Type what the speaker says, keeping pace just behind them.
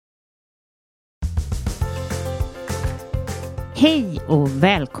Hej och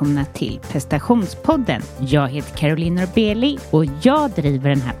välkomna till Prestationspodden. Jag heter Caroline Norbeli och jag driver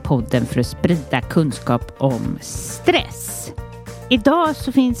den här podden för att sprida kunskap om stress. Idag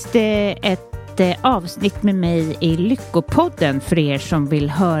så finns det ett avsnitt med mig i Lyckopodden för er som vill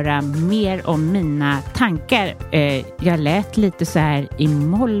höra mer om mina tankar. Jag lät lite så här i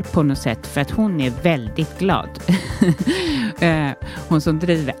moll på något sätt för att hon är väldigt glad. Hon som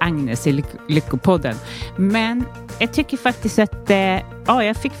driver Agnes i Lyckopodden. Men jag tycker faktiskt att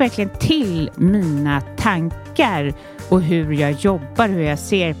jag fick verkligen till mina tankar och hur jag jobbar, hur jag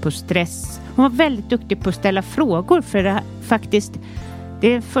ser på stress. Hon var väldigt duktig på att ställa frågor för det faktiskt. Det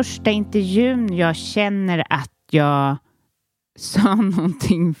är första intervjun jag känner att jag sa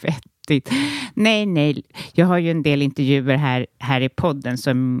någonting vettigt. Nej. Jag har ju en del intervjuer här i podden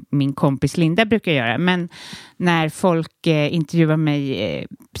som min kompis Linda brukar göra. Men när folk intervjuar mig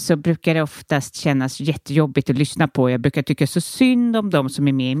så brukar det oftast kännas jättejobbigt att lyssna på. Jag brukar tycka så synd om de som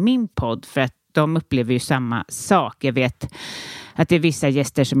är med i min podd för att de upplever ju samma sak. Jag vet att det är vissa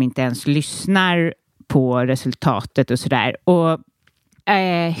gäster som inte ens lyssnar på resultatet och sådär. Och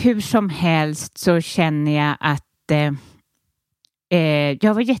hur som helst så känner jag att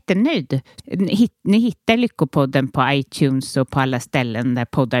jag var jättenöjd. Ni hittar Lyckopodden på iTunes och på alla ställen där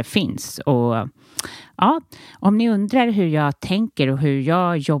poddar finns. Och ja, om ni undrar hur jag tänker och hur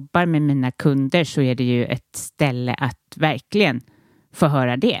jag jobbar med mina kunder så är det ju ett ställe att verkligen få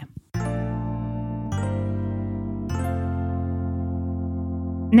höra det.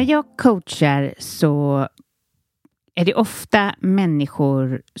 När jag coachar så är det ofta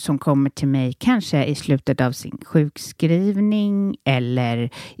människor som kommer till mig kanske i slutet av sin sjukskrivning eller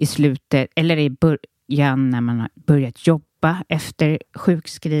i början när man har börjat jobba efter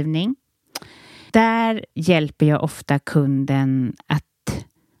sjukskrivning. Där hjälper jag ofta kunden att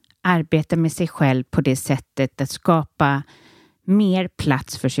arbeta med sig själv på det sättet att skapa mer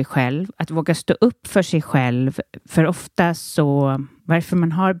plats för sig själv, att våga stå upp för sig själv. För ofta så, varför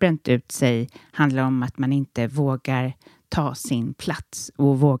man har bränt ut sig handlar om att man inte vågar ta sin plats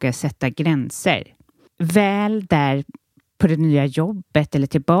och vågar sätta gränser. Väl där på det nya jobbet eller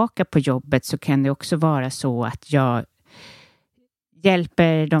tillbaka på jobbet så kan det också vara så att jag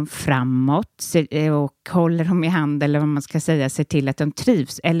hjälper dem framåt och håller dem i hand eller vad man ska säga, ser till att de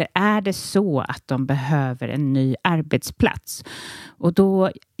trivs. Eller är det så att de behöver en ny arbetsplats? Och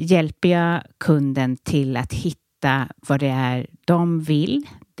då hjälper jag kunden till att hitta vad det är de vill.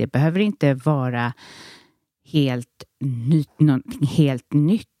 Det behöver inte vara någonting helt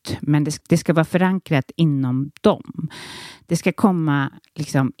nytt, men det ska vara förankrat inom dem. Det ska komma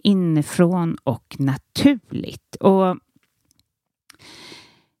liksom inifrån och naturligt. Och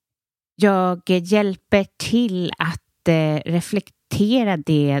jag hjälper till att reflektera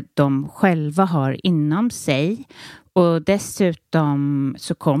det de själva har inom sig. Och dessutom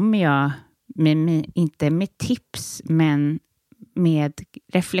så kommer jag inte med tips men med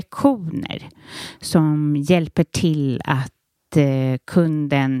reflektioner som hjälper till att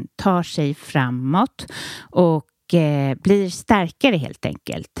kunden tar sig framåt och blir starkare helt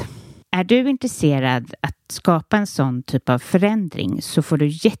enkelt. Är du intresserad att skapa en sån typ av förändring så får du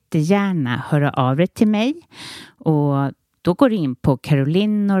jättegärna höra av dig till mig och då går du in på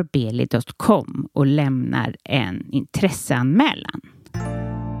carolinenorbeli.com och lämnar en intresseanmälan.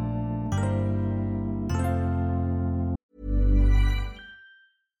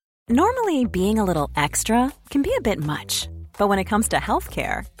 Normally, being a little extra can be a bit much, but when it comes to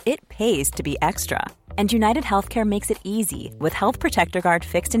healthcare, it pays to be extra. And United Healthcare makes it easy with Health Protector Guard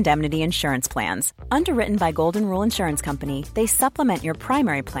fixed indemnity insurance plans. Underwritten by Golden Rule Insurance Company, they supplement your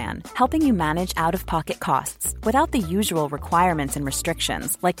primary plan, helping you manage out-of-pocket costs without the usual requirements and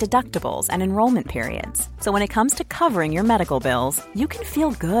restrictions like deductibles and enrollment periods. So when it comes to covering your medical bills, you can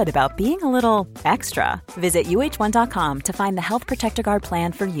feel good about being a little extra. Visit uh1.com to find the Health Protector Guard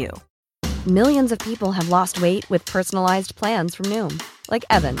plan for you. Millions of people have lost weight with personalized plans from Noom. Like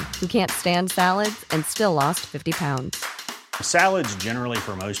Evan, who can't stand salads and still lost 50 pounds. Salads generally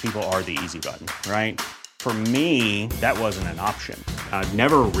for most people are the easy button, right? For me, that wasn't an option. I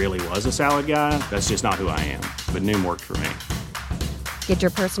never really was a salad guy. That's just not who I am. But Noom worked for me. Get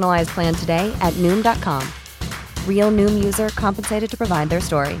your personalized plan today at Noom.com. Real Noom user compensated to provide their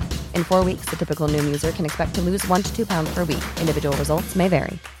story. In 4 weeks, the typical Noom user can expect to lose 1 to 2 pounds per week. Individual results may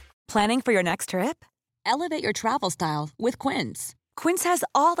vary. Planning for your next trip? Elevate your travel style with Quince. Quince has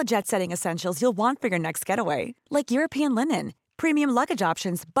all the jet-setting essentials you'll want for your next getaway, like European linen, premium luggage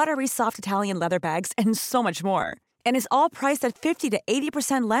options, buttery soft Italian leather bags, and so much more. And is all priced at 50 to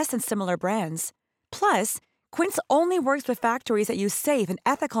 80% less than similar brands. Plus, Quince only works with factories that use safe and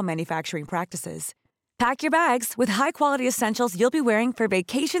ethical manufacturing practices. Pack your bags with high-quality essentials you'll be wearing for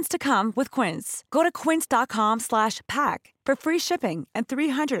vacations to come with Quince. Go to quince.com/pack for free shipping and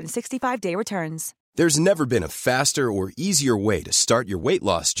 365-day returns. There's never been a faster or easier way to start your weight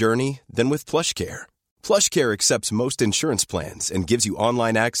loss journey than with PlushCare. PlushCare accepts most insurance plans and gives you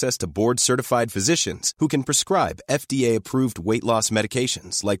online access to board-certified physicians who can prescribe FDA-approved weight loss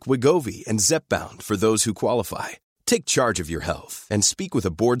medications like Wegovy and Zepbound for those who qualify. Take charge of your health and speak with a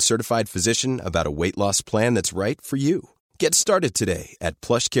board-certified physician about a weight loss plan that's right for you. Get started today at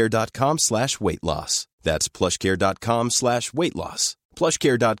plushcare.com/weightloss. That's plushcare.com/weightloss.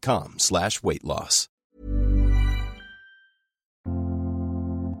 plushcare.com/weightloss.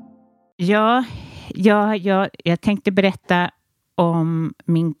 Jag tänkte berätta om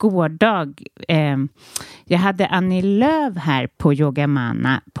min gårdag. Jag hade Annie Lööf här på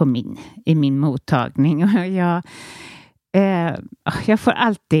Yogamana i min mottagning. Och jag får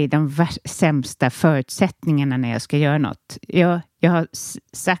alltid de sämsta förutsättningarna när jag ska göra något. Jag har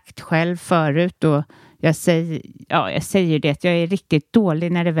sagt själv förut och jag säger det att jag är riktigt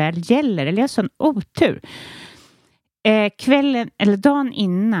dålig när det väl gäller. Eller jag har sån otur. Dagen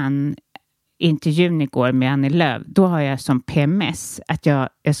innan intervjun igår med Annie Lööf, då har jag som PMS att jag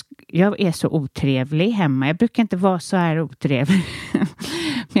är så otrevlig hemma. Jag brukar inte vara så här otrevlig.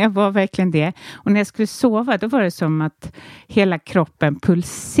 Men jag var verkligen det. Och när jag skulle sova, då var det som att hela kroppen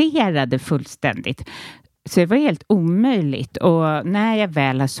pulserade fullständigt. Så det var helt omöjligt. Och när jag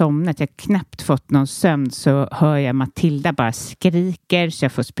väl har somnat, jag knappt fått någon sömn, så hör jag Matilda bara skriker så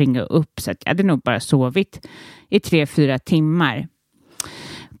jag får springa upp. Så att jag hade nog bara sovit i 3-4 timmar.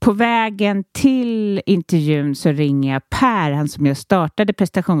 På vägen till intervjun så ringer jag Per, han som jag startade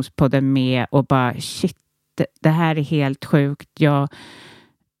prestationspodden med, och bara shit, det här är helt sjukt.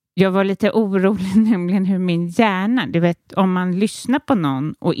 Jag var lite orolig nämligen hur min hjärna, du vet, om man lyssnar på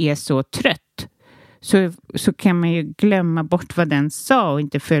någon och är så trött så kan man ju glömma bort vad den sa och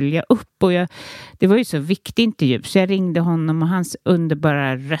inte följa upp. Och det var ju så viktig intervju, så jag ringde honom och hans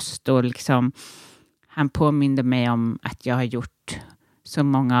underbara röst, och liksom han påminde mig om att jag har gjort så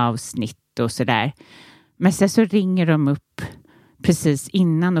många avsnitt och sådär. Men sen så ringer de upp precis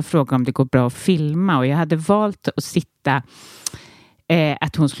innan och frågar om det går bra att filma. Och jag hade valt att sitta,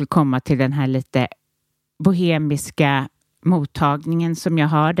 att hon skulle komma till den här lite bohemiska mottagningen som jag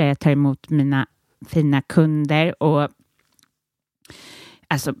har, där jag tar emot mina fina kunder. Och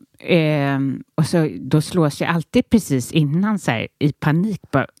alltså, och så då slås jag alltid precis innan så här, i panik.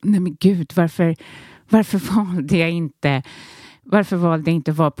 Bara, nej men gud, varför valde jag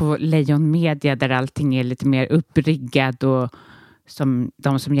inte vara på Lejon Media där allting är lite mer uppriggad och som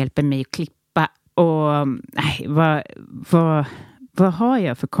de som hjälper mig att klippa. Och nej, vad har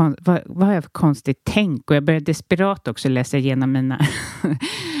jag för konstigt tänk? Och jag började desperat också läsa igenom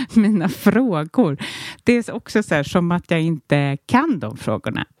mina frågor. Det är också så här som att jag inte kan de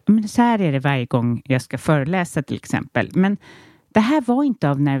frågorna. Men så här är det varje gång jag ska föreläsa till exempel. Men det här var inte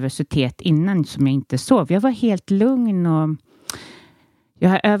av nervositet innan som jag inte sov. Jag var helt lugn och jag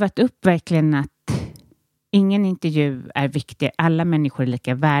har övat upp verkligen att ingen intervju är viktig. Alla människor är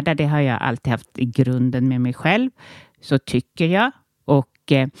lika värda. Det har jag alltid haft i grunden med mig själv. Så tycker jag.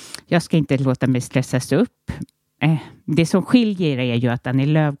 Och jag ska inte låta mig stressas upp. Det som skiljer är ju att Annie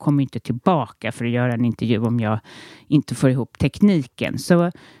Lööf kommer inte tillbaka för att göra en intervju om jag inte får ihop tekniken.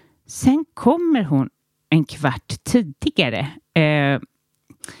 Så sen kommer hon en kvart tidigare.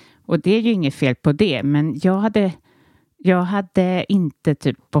 Och det är ju inget fel på det. Men jag hade inte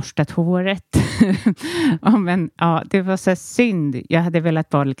typ borstat håret. Men ja, det var så synd. Jag hade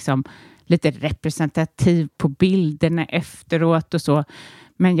velat vara liksom lite representativ på bilderna efteråt och så.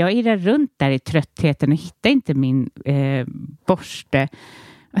 Men jag irrar runt där i tröttheten och hittar inte min borste.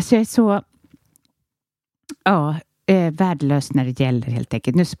 Alltså jag är så värdelös när det gäller helt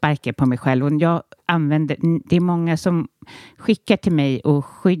enkelt. Nu sparkar jag på mig själv och det är många som skickar till mig och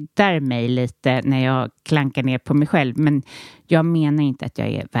skyddar mig lite när jag klankar ner på mig själv. Men jag menar inte att jag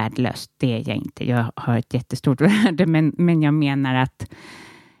är värdelös. Det är jag inte. Jag har ett jättestort värde. Men jag menar att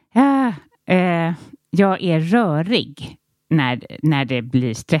jag är rörig när det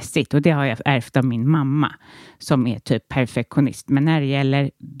blir stressigt. Och det har jag ärvt av min mamma som är typ perfektionist. Men när det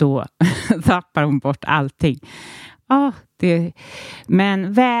gäller då tappar hon bort allting.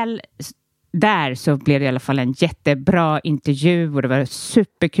 Men väl där så blev det i alla fall en jättebra intervju och det var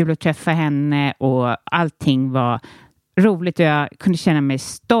superkul att träffa henne och allting var roligt och jag kunde känna mig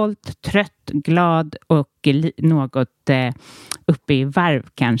stolt, trött, glad och något uppe i varv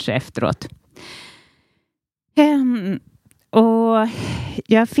kanske efteråt. Och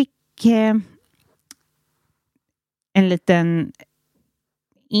jag fick en liten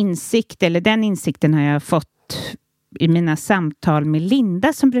insikt, eller den insikten har jag fått i mina samtal med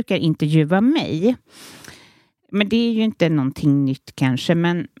Linda som brukar intervjua mig. Men det är ju inte någonting nytt kanske,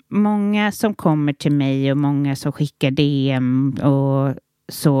 men många som kommer till mig och många som skickar DM och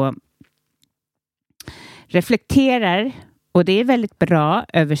så reflekterar, och det är väldigt bra,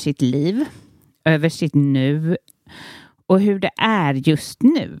 över sitt liv, över sitt nu och hur det är just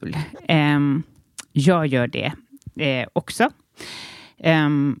nu. Jag gör det också.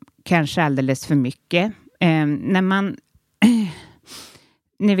 Kanske alldeles för mycket. När man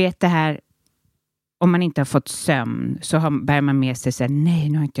ni vet det här, om man inte har fått sömn så bär man med sig så här, nej,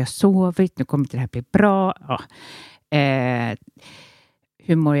 nu har inte jag sovit, nu kommer inte det här bli bra. Ja.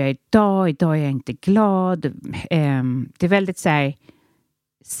 Hur mår jag idag? Idag är jag inte glad. Det är väldigt så här,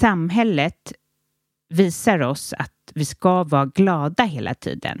 samhället visar oss att vi ska vara glada hela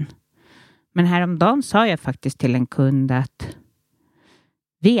tiden. Men häromdagen sa jag faktiskt till en kund att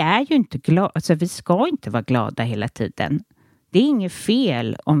vi är ju inte glada, alltså vi ska inte vara glada hela tiden. Det är inget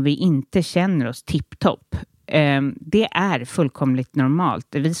fel om vi inte känner oss tipptopp. Det är fullkomligt normalt.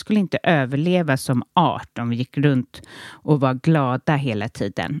 Vi skulle inte överleva som art om vi gick runt och var glada hela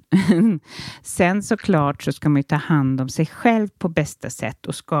tiden. Sen såklart så ska man ju ta hand om sig själv på bästa sätt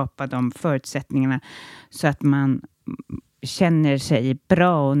och skapa de förutsättningarna så att man känner sig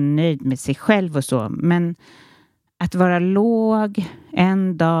bra och nöjd med sig själv och så. Men att vara låg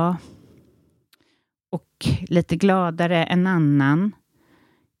en dag och lite gladare en annan.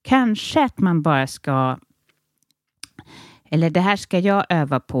 Kanske att man bara ska, eller det här ska jag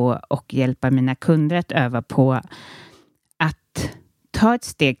öva på och hjälpa mina kunder att öva på, att ta ett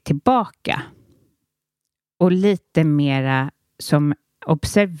steg tillbaka och lite mera som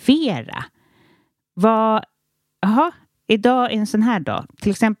observera. Idag är en sån här dag.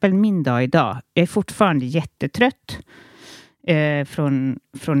 Till exempel min dag idag. Jag är fortfarande jättetrött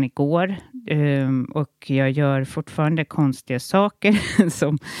från igår. Och jag gör fortfarande konstiga saker.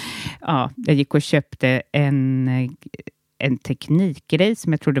 Som, jag gick och köpte en teknikgrej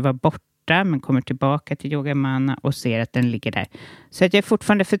som jag trodde var borta. Men kommer tillbaka till Yogamana och ser att den ligger där. Så att jag är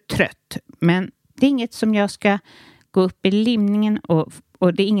fortfarande för trött. Men det är inget som jag ska gå upp i limningen.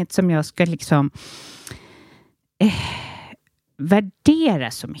 Och det är inget som jag ska liksom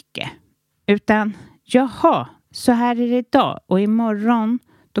värdera så mycket. Utan, så här är det idag. Och imorgon,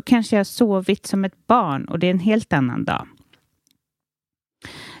 då kanske jag har sovit som ett barn. Och det är en helt annan dag.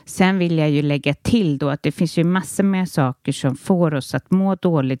 Sen vill jag ju lägga till då att det finns ju massor med saker som får oss att må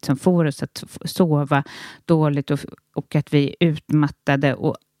dåligt. Som får oss att sova dåligt. Och att vi är utmattade.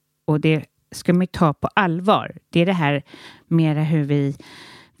 Och det ska man ju ta på allvar. Det är det här mera hur vi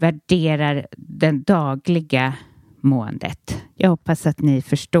värderar den dagliga måendet. Jag hoppas att ni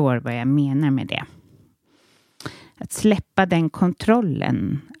förstår vad jag menar med det. Att släppa den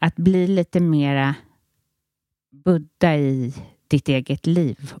kontrollen. Att bli lite mera Buddha i ditt eget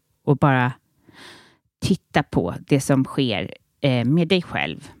liv. Och bara titta på det som sker med dig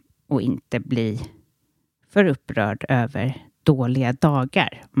själv. Och inte bli för upprörd över dåliga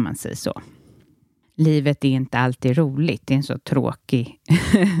dagar, om man säger så. Livet är inte alltid roligt. Det är en så tråkig.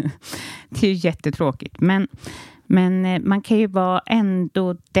 Det är ju jättetråkigt. Men man kan ju vara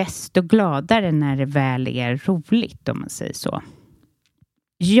ändå desto gladare när det väl är roligt, om man säger så.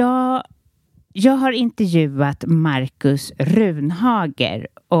 Jag har intervjuat Marcus Runhager.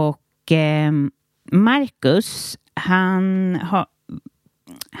 Och Marcus,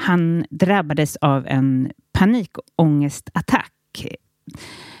 han drabbades av en panikångestattack.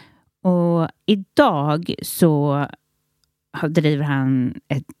 Och idag så driver han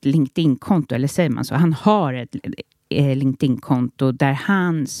ett LinkedIn-konto, eller säger man så? Han har ett LinkedIn-konto där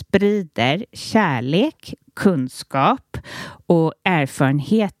han sprider kärlek, kunskap och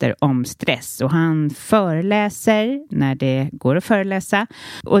erfarenheter om stress. Och han föreläser när det går att föreläsa.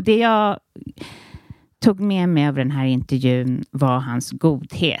 Och det jag tog med mig av den här intervjun var hans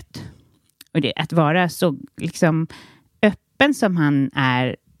godhet. Och det, att vara så liksom öppen som han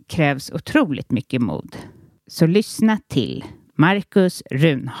är krävs otroligt mycket mod. Så lyssna till Marcus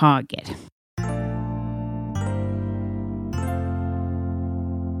Runhager.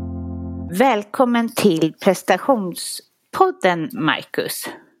 Välkommen till prestationspodden, Marcus.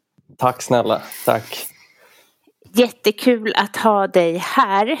 Tack snälla, tack. Jättekul att ha dig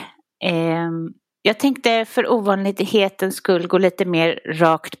här. Jag tänkte för ovanlighetens skull gå lite mer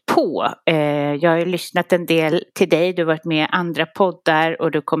rakt på. Jag har ju lyssnat en del till dig. Du har varit med i andra poddar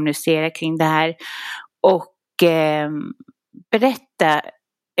och du kommunicerar kring det här. Och berätta.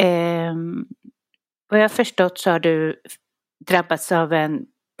 Vad jag har förstått så har du drabbats av en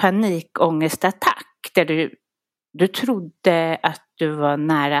panikångestattack. Där du trodde att du var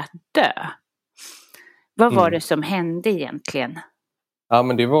nära att dö. Vad var det som hände egentligen? Ja,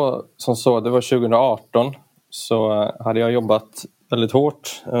 men det var som så, det var 2018 så hade jag jobbat väldigt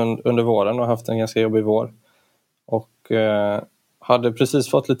hårt under våren och haft en ganska jobbig vår. Och hade precis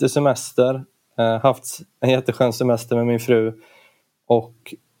fått lite semester, haft en jätteskön semester med min fru.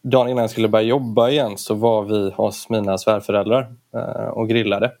 Och dagen innan jag skulle börja jobba igen så var vi hos mina svärföräldrar och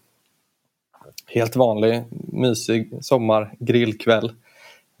grillade. Helt vanlig, mysig sommargrillkväll,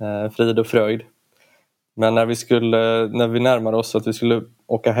 frid och fröjd. Men när vi närmade oss att vi skulle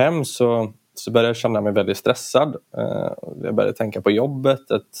åka hem så började jag känna mig väldigt stressad. Jag började tänka på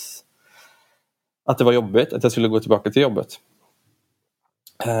jobbet, att det var jobbigt, att jag skulle gå tillbaka till jobbet.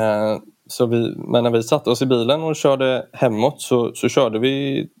 Men när vi satte oss i bilen och körde hemåt så körde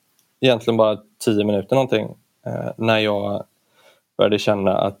vi egentligen bara 10 minuter någonting. När jag började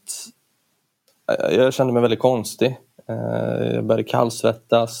känna att jag kände mig väldigt konstig. Jag började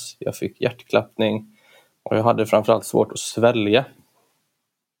kallsvettas, jag fick hjärtklappning och jag hade framförallt svårt att svälja.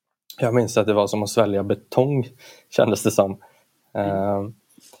 Jag minns att det var som att svälja betong, kändes det som.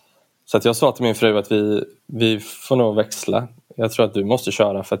 Så att jag sa till min fru att vi får nog växla. Jag tror att du måste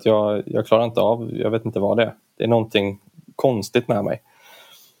köra för att jag klarar inte av, jag vet inte vad det är. Det är någonting konstigt med mig.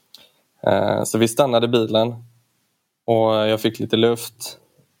 Så vi stannade bilen och jag fick lite luft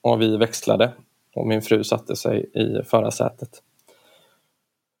och vi växlade. Och min fru satte sig i förarsätet.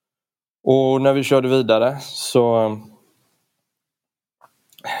 Och när vi körde vidare så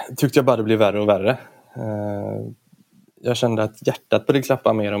tyckte jag bara det blev värre och värre. Jag kände att hjärtat började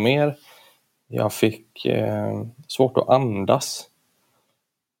klappa mer och mer. Jag fick svårt att andas.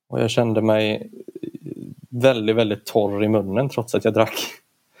 Och jag kände mig väldigt, väldigt torr i munnen trots att jag drack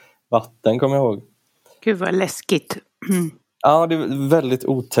vatten, kommer jag ihåg. Gud vad läskigt. Ja, det är en väldigt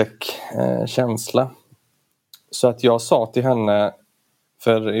otäck känsla. Så att jag sa till henne,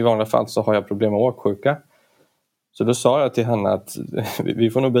 för i vanliga fall så har jag problem med åksjuka. Så då sa jag till henne att vi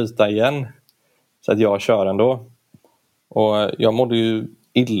får nog byta igen. Så att jag kör ändå. Och jag mådde ju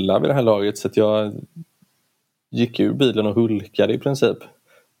illa vid det här laget så att jag gick ur bilen och hulkade i princip.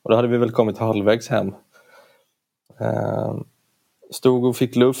 Och då hade vi väl kommit halvvägs hem. Stod och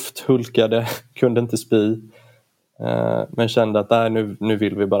fick luft, hulkade, kunde inte spy. Men kände att nej, nu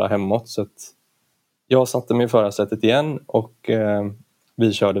vill vi bara hemåt. Så att jag satte mig i förarsätet igen och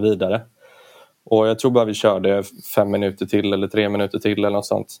vi körde vidare. Och jag tror bara vi körde 5 minuter till eller 3 minuter till eller något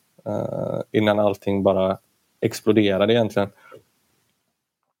sånt. Innan allting bara exploderade egentligen.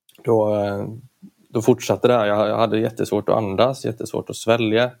 Då fortsatte det här. Jag hade jättesvårt att andas, jättesvårt att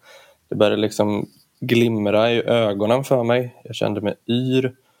svälja. Det började liksom glimra i ögonen för mig. Jag kände mig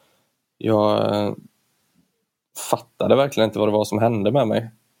yr. Jag fattade verkligen inte vad det var som hände med mig.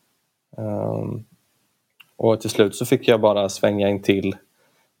 Och till slut så fick jag bara svänga in till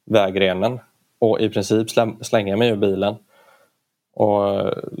vägrenen. Och i princip slänga mig ur bilen.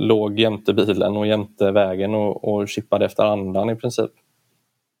 Och låg jämte bilen och jämte vägen och chippade efter andan i princip.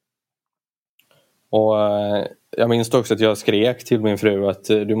 Och jag minns också att jag skrek till min fru att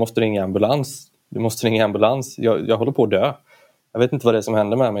du måste ringa ambulans. Du måste ringa ambulans. Jag håller på att dö. Jag vet inte vad det är som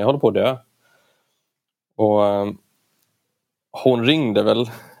händer med mig. Jag håller på att dö. Och hon ringde väl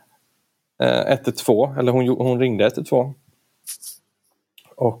 112. Eller hon ringde 112.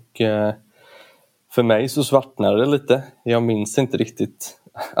 Och för mig så svartnade det lite. Jag minns inte riktigt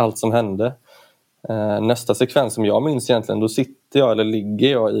allt som hände. Nästa sekvens som jag minns egentligen, då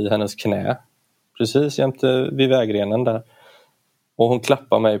ligger jag i hennes knä. Precis jämte vid vägrenen där. Och hon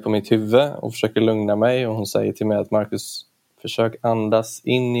klappar mig på mitt huvud och försöker lugna mig. Och hon säger till mig att Marcus, försök andas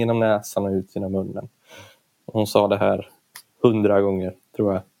in genom näsan och ut genom munnen. Och hon sa det här 100 gånger,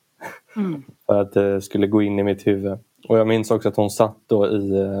 tror jag. För att det skulle gå in i mitt huvud. Och jag minns också att hon satt då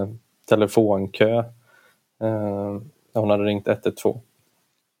i telefonkö. Hon hade ringt 112.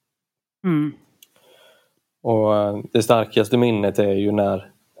 Och det starkaste minnet är ju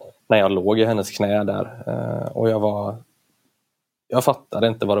när jag låg i hennes knä där. Och jag fattade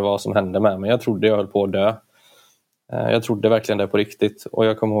inte vad det var som hände med mig. Jag trodde jag höll på att dö. Jag trodde verkligen det på riktigt. Och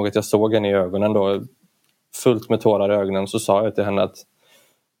jag kommer ihåg att jag såg henne i ögonen då. Fullt med tårar i ögonen. Så sa jag till henne att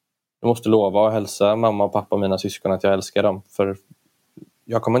jag måste lova att hälsa mamma och pappa och mina syskon att jag älskar dem. För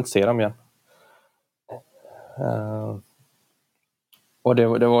jag kommer inte se dem igen. Och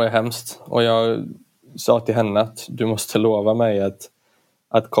det var ju hemskt. Och jag sa till henne att du måste lova mig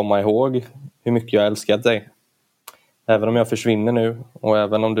att komma ihåg hur mycket jag älskat dig. Även om jag försvinner nu och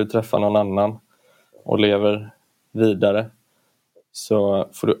även om du träffar någon annan och lever vidare, så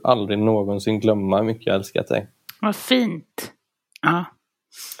får du aldrig någonsin glömma hur mycket jag älskat dig. Vad fint. Ja.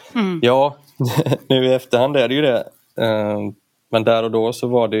 Ja, nu i efterhand är det ju det. Men där och då så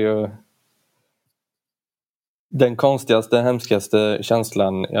var det ju den konstigaste, hemskaste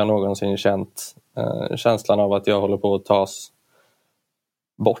känslan jag någonsin känt. Känslan av att jag håller på att tas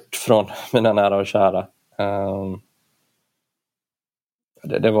bort från mina nära och kära.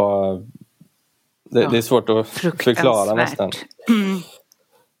 Det var... Det är svårt att förklara nästan.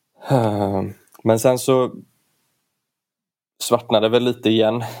 Men sen så svartnade väl lite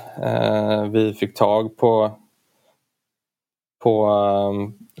igen. Vi fick tag på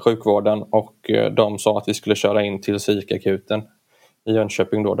sjukvården och de sa att vi skulle köra in till psykakuten i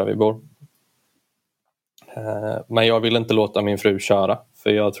Jönköping då där vi bor. Men jag ville inte låta min fru köra för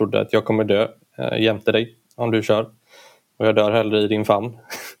jag trodde att jag kommer dö jämte dig om du kör. Och jag dör hellre i din famn.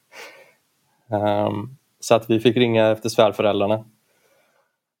 Så att vi fick ringa efter svärföräldrarna.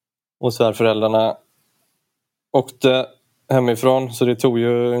 Och svärföräldrarna åkte hemifrån så det tog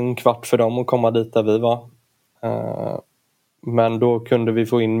ju en kvart för dem att komma dit där vi var. Men då kunde vi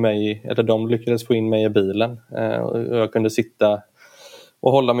få in mig, eller de lyckades få in mig i bilen. Och jag kunde sitta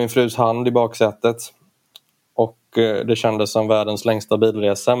och hålla min frus hand i baksätet. Och det kändes som världens längsta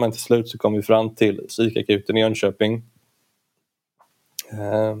bilresa. Men till slut så kom vi fram till psykakuten i Jönköping.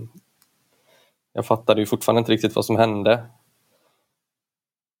 Jag fattade ju fortfarande inte riktigt vad som hände.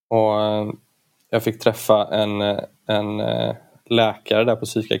 Och jag fick träffa en läkare där på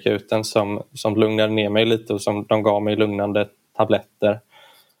psykakuten som lugnade ner mig lite och som de gav mig lugnande tabletter.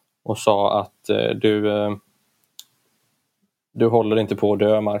 Och sa att du håller inte på att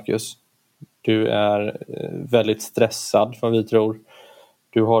dö, Marcus. Du är väldigt stressad vad vi tror.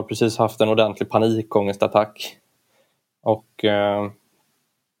 Du har precis haft en ordentlig panikångestattack. Och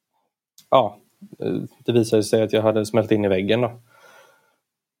det visade sig att jag hade smält in i väggen då.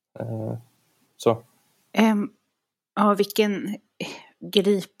 Så. Ja, vilken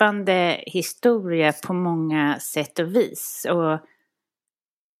gripande historia på många sätt och vis. Och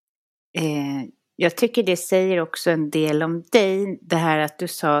jag tycker det säger också en del om dig. Det här att du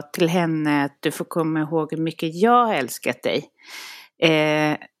sa till henne att du får komma ihåg hur mycket jag har älskat dig.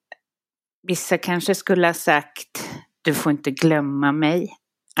 Vissa kanske skulle ha sagt du får inte glömma mig.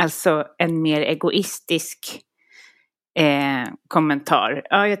 Alltså en mer egoistisk kommentar.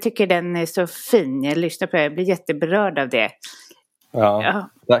 Ja, jag tycker den är så fin. Jag lyssnar på det. Jag blir jätteberörd av det. Ja.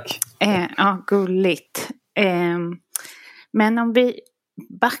 Tack. Ja, gulligt. Men om vi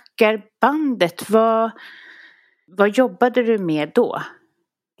backar bandet, vad jobbade du med då?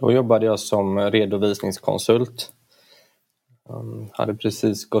 Då jobbade jag som redovisningskonsult. Hade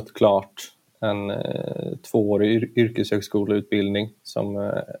precis gått klart en 2-årig yrkeshögskoleutbildning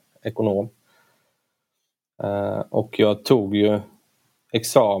som ekonom. Och jag tog ju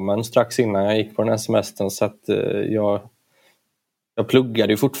examen strax innan jag gick på den här semestern så att jag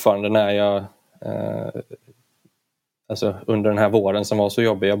pluggade ju fortfarande när jag alltså under den här våren som var så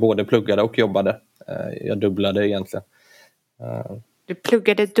jobbig. Jag både pluggade och jobbade. Jag dubblade egentligen. Du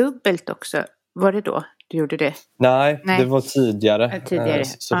pluggade dubbelt också. Var det då du gjorde det? Nej. Det var tidigare.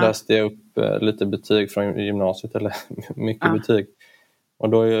 Så Ja. läste jag upp lite betyg från gymnasiet. Eller mycket betyg. Och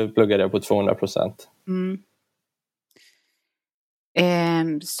då pluggade jag på 200%.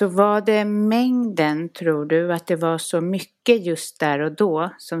 Så var det mängden, tror du, att det var så mycket just där och då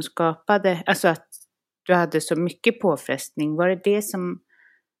som skapade, alltså att du hade så mycket påfrestning? Var det som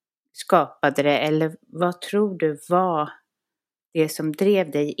skapade det, eller vad tror du var det som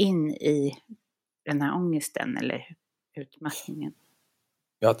drev dig in i den här ångesten eller utmattningen?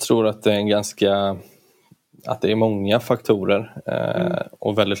 Jag tror att det är att det är många faktorer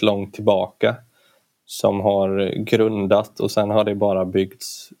och väldigt långt tillbaka som har grundat och sen har det bara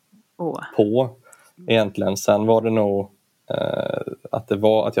byggts på egentligen. Sen var det nog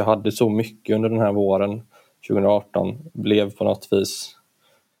att jag hade så mycket under den här våren 2018 blev på något vis,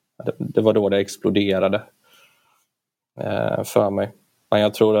 det var då det exploderade för mig. Men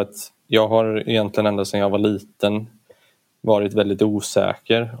jag tror att jag har egentligen ända sedan jag var liten varit väldigt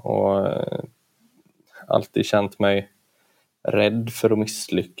osäker och alltid känt mig rädd för att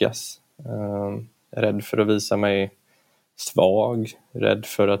misslyckas. Rädd för att visa mig svag. Rädd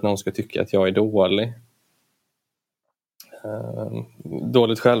för att någon ska tycka att jag är dålig.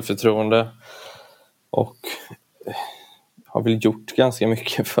 Dåligt självförtroende. Och har väl gjort ganska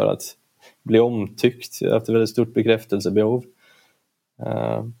mycket för att bli omtyckt. Jag har haft ett väldigt stort bekräftelsebehov.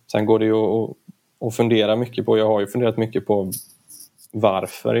 Sen går det ju att fundera mycket på. Jag har ju funderat mycket på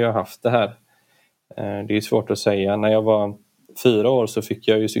varför jag har haft det här. Det är svårt att säga. När jag var 4 år så fick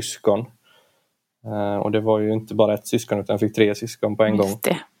jag ju syskon. Och det var ju inte bara ett syskon utan jag fick 3 syskon på en gång.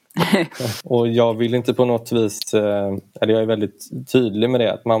 Och jag vill inte på något vis, eller jag är väldigt tydlig med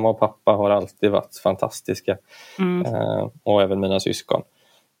det, att mamma och pappa har alltid varit fantastiska. Och även mina syskon.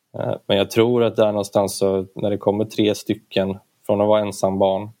 Men jag tror att där någonstans så, när det kommer 3 stycken från att vara ensam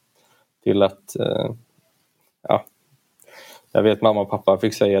barn till att jag vet mamma och pappa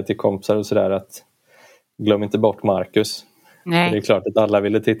fick säga till kompisar och sådär att glöm inte bort Marcus. Nej. Det är klart att alla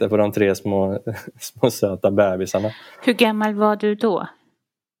ville titta på de 3 små söta bebisarna. Hur gammal var du då?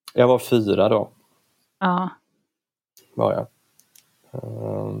 Jag var 4 då. Ja. Var jag.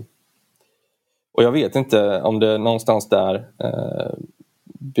 Och jag vet inte om det någonstans där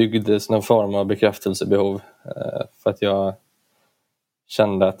byggdes någon form av bekräftelsebehov. För att jag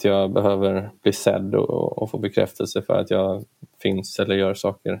kände att jag behöver bli sedd och få bekräftelse för att jag finns eller gör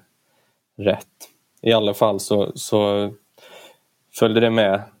saker rätt. I alla fall så följde det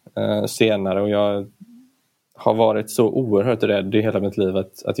med senare, och jag har varit så oerhört rädd i hela mitt liv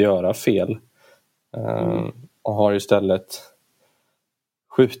att göra fel. Och har istället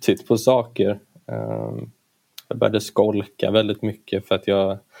skjutit på saker. Jag började skolka väldigt mycket för att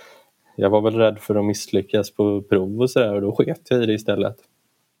jag var väl rädd för att misslyckas på prov och sådär, och då sket jag i det istället.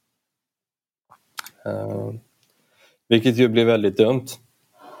 Vilket ju blev väldigt dumt.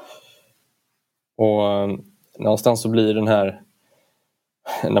 Och någonstans så blir den här,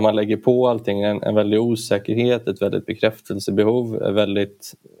 när man lägger på allting, en väldig osäkerhet, ett väldigt bekräftelsebehov, en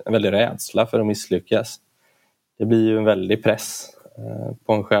väldig rädsla för att misslyckas. Det blir ju en väldig press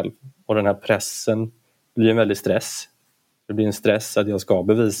på en själv. Och den här pressen blir en väldig stress. Det blir en stress att jag ska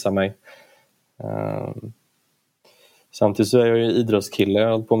bevisa mig. Samtidigt så är jag ju idrottskille. Jag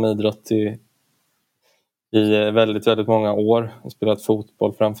har hållit på med idrott i väldigt, väldigt många år. Jag har spelat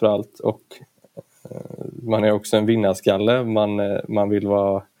fotboll framförallt. Och man är också en vinnarskalle. Man vill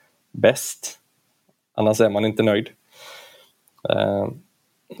vara bäst. Annars är man inte nöjd.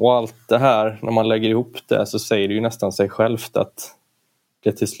 Och allt det här, när man lägger ihop det, så säger det ju nästan sig självt att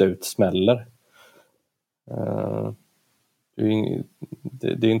det till slut smäller.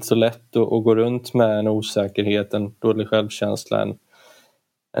 Det är inte så lätt att gå runt med en osäkerhet, en dålig självkänsla,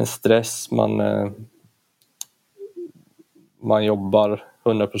 en stress. Man jobbar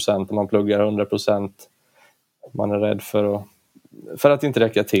 100% och man pluggar 100%. Man är rädd för att inte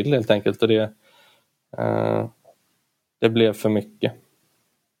räcka till helt enkelt, och det blev för mycket.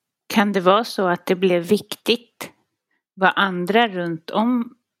 Kan det vara så att det blev viktigt vad andra runt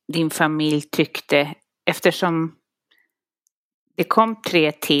om din familj tyckte, eftersom det kom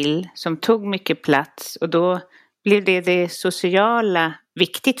 3 till som tog mycket plats, och då blev det sociala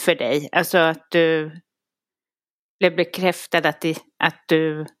viktigt för dig? Alltså att du blev bekräftad, att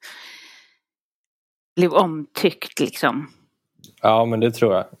du blev omtyckt liksom? Ja, men det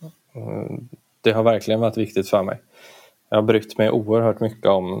tror jag. Det har verkligen varit viktigt för mig. Jag har brytt mig oerhört mycket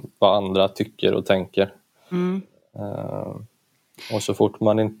om vad andra tycker och tänker. Och så fort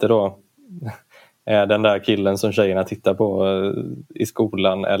man inte då är den där killen som tjejerna tittar på i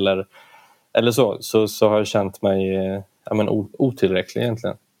skolan eller så har jag känt mig otillräcklig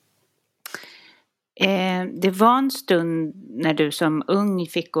egentligen. Det var en stund när du som ung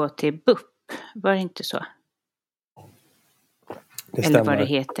fick gå till BUP, var det inte så? Det eller vad det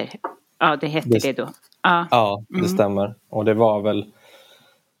heter. Ja, det hette det då. Ja, det stämmer. Och det var väl,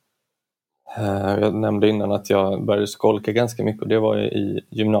 jag nämnde innan att jag började skolka ganska mycket, och det var i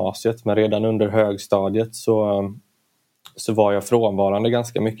gymnasiet. Men redan under högstadiet så var jag frånvarande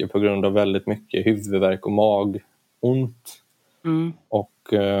ganska mycket på grund av väldigt mycket huvudvärk och magont.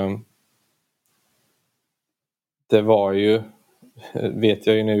 Och det var ju, vet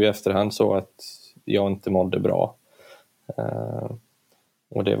jag ju nu i efterhand, så att jag inte mådde bra.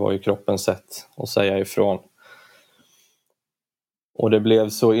 Och det var ju kroppens sätt att säga ifrån. Och det blev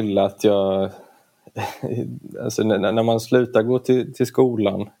så illa att jag, alltså när man slutar gå till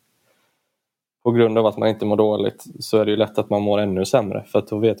skolan på grund av att man inte mår dåligt, så är det ju lätt att man mår ännu sämre. För att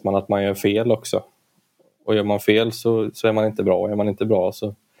då vet man att man gör fel också. Och gör man fel så är man inte bra. Och är man inte bra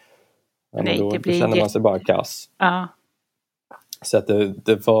så då känner man sig bara kass. Ja. Så att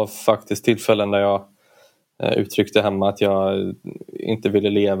det var faktiskt tillfällen där jag uttryckte hemma att jag inte ville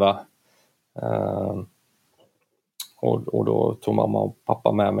leva. Och då tog mamma och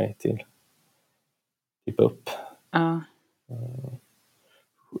pappa med mig till BUP. Ja.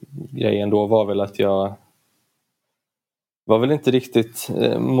 Grejen då var väl att jag var väl inte riktigt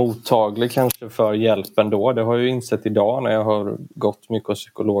mottaglig kanske för hjälpen då. Det har jag ju insett idag när jag har gått mycket hos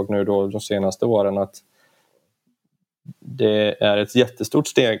psykolog nu då de senaste åren, att det är ett jättestort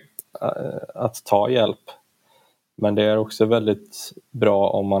steg att ta hjälp. Men det är också väldigt bra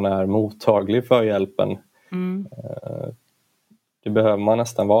om man är mottaglig för hjälpen. Det behöver man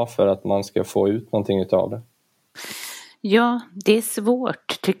nästan vara för att man ska få ut någonting utav det. Ja, det är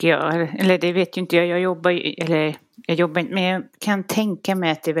svårt tycker jag. Eller det vet ju inte jag. Jag jobbar inte, men jag kan tänka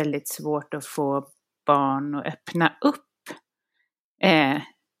mig att det är väldigt svårt att få barn att öppna upp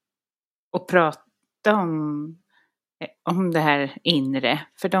och prata om det här inre.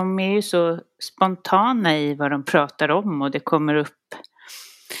 För de är ju så spontana i vad de pratar om och det kommer upp.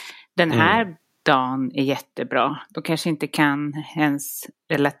 Den här dagen är jättebra. De kanske inte kan ens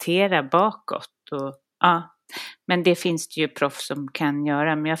relatera bakåt. Men det finns det ju proffs som kan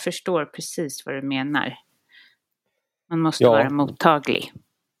göra. Men jag förstår precis vad du menar. Man måste vara mottaglig.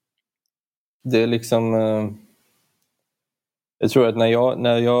 Det är liksom... Jag tror att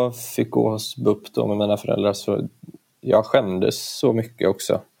när jag fick gå hos BUP då med mina föräldrar så jag skämdes så mycket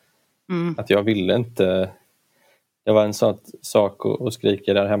också. Att jag ville inte... Det var en sån sak att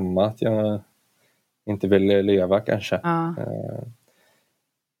skrika där hemma att jag inte ville leva kanske. Ja.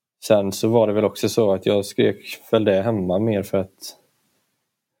 Sen så var det väl också så att jag skrek väl det hemma mer för att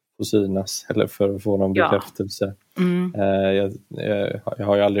få synas eller för att få någon bekräftelse. Jag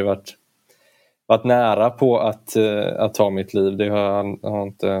har ju aldrig varit nära på att ta mitt liv. Det har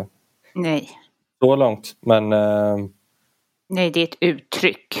inte så långt. Men, nej, det är ett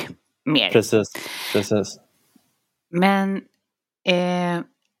uttryck mer. Precis. Men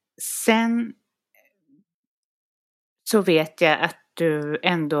sen så vet jag att du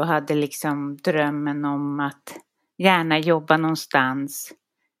ändå hade liksom drömmen om att gärna jobba någonstans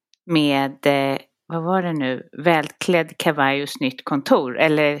med, vad var det nu, välklädd kavaj och snyggt kontor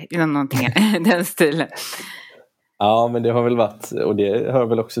eller någonting den stilen. Ja, men det har väl varit, och det hör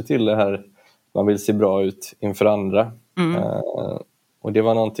väl också till det här, man vill se bra ut inför andra. Och det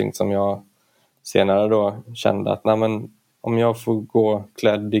var någonting som jag senare då kände att om jag får gå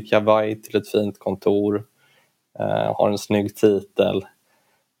klädd i kavaj till ett fint kontor, har en snygg titel,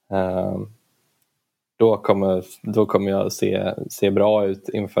 då kommer jag se bra ut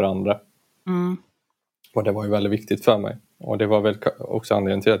inför andra. Och det var ju väldigt viktigt för mig. Och det var väl också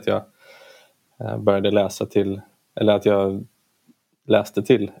anledningen till att jag började läsa till, eller att jag läste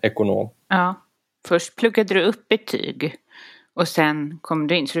till ekonom. Ja, först pluggade du upp betyg och sen kom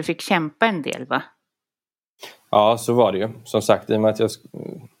du in, så du fick kämpa en del, va? Ja, så var det ju. Som sagt, i och med att jag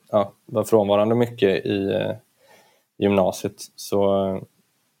var frånvarande mycket i gymnasiet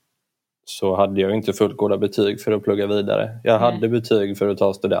så hade jag inte fullgoda betyg för att plugga vidare. Jag hade betyg för att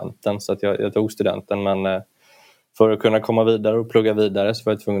ta studenten, så att jag tog studenten, men för att kunna komma vidare och plugga vidare så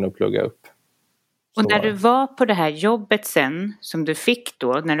var jag tvungen att plugga upp. Och när du var på det här jobbet sen som du fick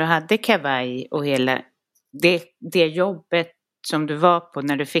då, när du hade kavaj och hela det jobbet som du var på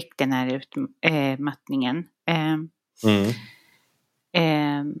när du fick den här utmattningen.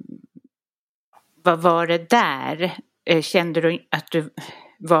 Vad var det där? Kände du att du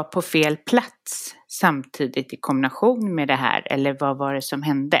var på fel plats samtidigt i kombination med det här? Eller vad var det som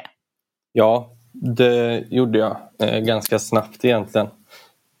hände? Ja, det gjorde jag ganska snabbt egentligen.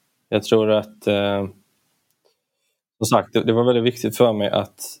 Jag tror att som sagt, det var väldigt viktigt för mig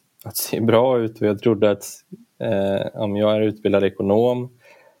att se bra ut. Och jag trodde att om jag är utbildad ekonom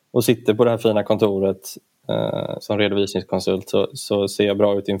och sitter på det här fina kontoret som redovisningskonsult så ser jag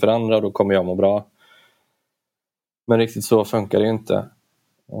bra ut inför andra och då kommer jag må bra. Men riktigt så funkar det ju inte.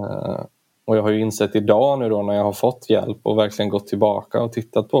 Och jag har ju insett idag nu då när jag har fått hjälp och verkligen gått tillbaka och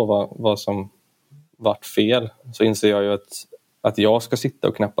tittat på vad som varit fel, så inser jag ju att jag ska sitta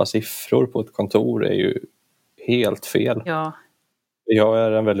och knappa siffror på ett kontor är ju helt fel. Ja. Jag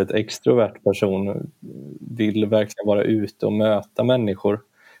är en väldigt extrovert person, vill verkligen vara ute och möta människor.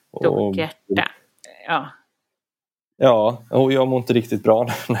 Stort hjärta. Ja. Ja, och jag mår inte riktigt bra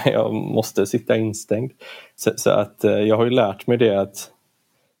när jag måste sitta instängd. Så att jag har ju lärt mig det att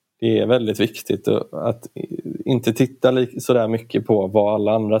det är väldigt viktigt att inte titta sådär mycket på vad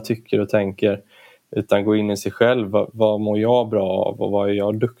alla andra tycker och tänker, utan gå in i sig själv. Vad mår jag bra av och vad är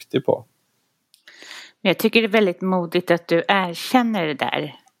jag duktig på? Jag tycker det är väldigt modigt att du erkänner det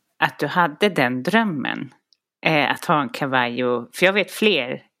där. Att du hade den drömmen. Att ha en kavaj. För jag vet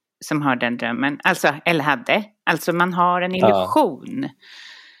fler som har den drömmen. Eller hade. Alltså man har en illusion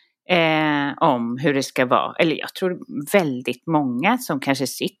om hur det ska vara. Eller jag tror väldigt många som kanske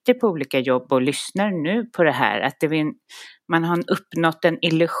sitter på olika jobb och lyssnar nu på det här. Att man har uppnått en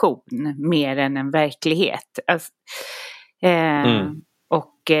illusion mer än en verklighet. Alltså,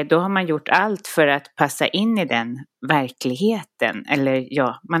 och då har man gjort allt för att passa in i den verkligheten. Eller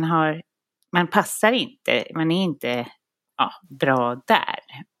man passar inte. Man är inte bra där.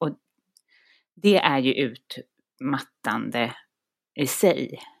 Och det är ju utmattande i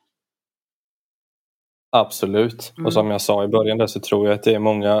sig. Absolut. Och som jag sa i början där, så tror jag att det är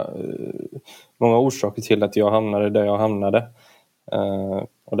många orsaker till att jag hamnade där jag hamnade.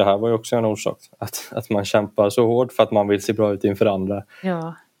 Och det här var ju också en orsak. Att man kämpar så hårt för att man vill se bra ut inför andra.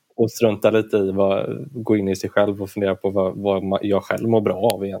 Ja. Och strunta lite i gå in i sig själv och fundera på vad jag själv mår bra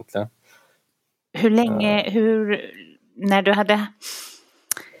av egentligen. Hur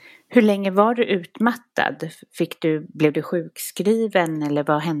länge var du utmattad? Blev du sjukskriven eller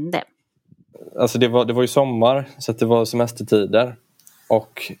vad hände? Alltså det var ju sommar, så att det var semestertider.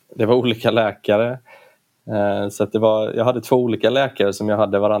 Och det var olika läkare. Så att jag hade 2 olika läkare som jag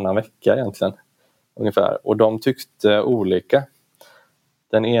hade varannan vecka egentligen. Ungefär. Och de tyckte olika.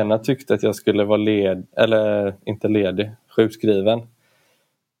 Den ena tyckte att jag skulle vara sjukskriven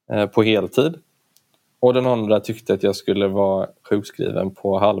på heltid. Och den andra tyckte att jag skulle vara sjukskriven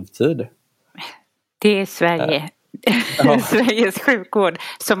på halvtid. Det är Sverige. Ja. Sveriges sjukvård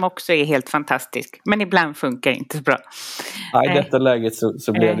som också är helt fantastisk. Men ibland funkar inte så bra. I detta läget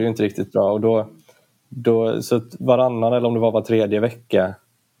så blev det ju inte riktigt bra. Och då så varannan eller om det var tredje vecka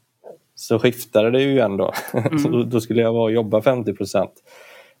så skiftade det ju ändå. Så då skulle jag vara och jobba 50%.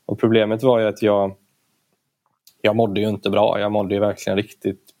 Och problemet var ju att jag mådde ju inte bra. Jag mådde ju verkligen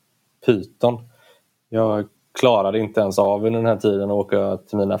riktigt pyton. Jag klarade inte ens av under den här tiden att åka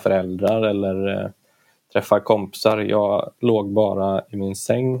till mina föräldrar eller träffa kompisar. Jag låg bara i min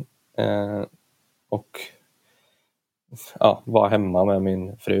säng och var hemma med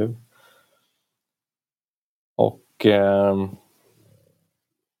min fru. Och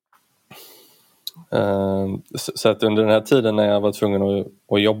så att under den här tiden när jag var tvungen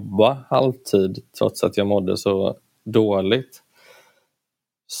att jobba halvtid trots att jag mådde så dåligt,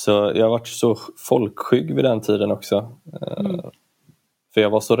 så jag var så folkskygg vid den tiden också. För jag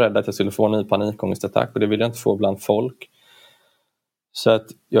var så rädd att jag skulle få en ny panikångestattack, och det ville jag inte få bland folk. Så att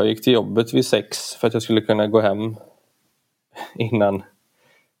jag gick till jobbet vid 6 för att jag skulle kunna gå hem innan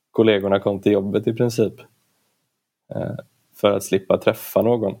kollegorna kom till jobbet i princip. För att slippa träffa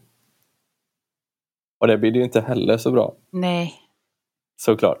någon. Och det blir ju inte heller så bra. Nej.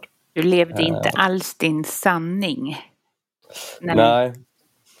 Såklart. Du levde inte alls din sanning. Nej.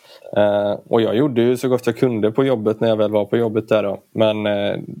 Och jag gjorde ju så gott jag kunde på jobbet när jag väl var på jobbet där då. Men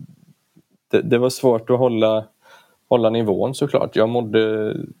det var svårt att hålla nivån såklart. Jag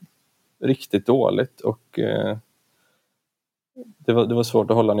mådde riktigt dåligt och det var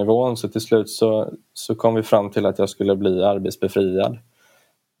svårt att hålla nivån. Så till slut så kom vi fram till att jag skulle bli arbetsbefriad.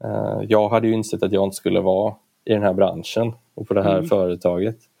 Jag hade ju insett att jag inte skulle vara i den här branschen och på det här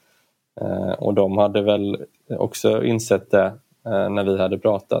företaget. Och de hade väl också insett det när vi hade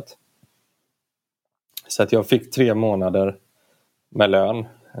pratat. Så att jag fick 3 månader med lön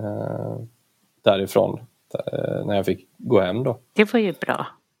därifrån när jag fick gå hem då. Det var ju bra.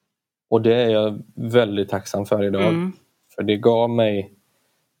 Och det är jag väldigt tacksam för idag. För det gav mig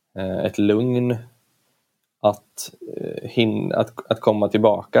ett lugn att komma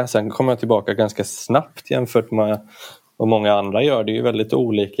tillbaka. Sen kom jag tillbaka ganska snabbt jämfört med vad många andra gör. Det är ju väldigt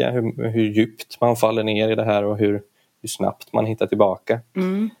olika hur djupt man faller ner i det här och hur snabbt man hittar tillbaka.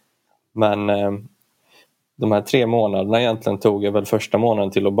 Men de här 3 månaderna egentligen tog jag väl första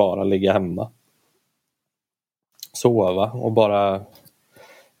månaden till att bara ligga hemma. Sova och bara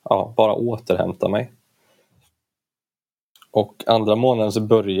återhämta mig. Och andra månaden så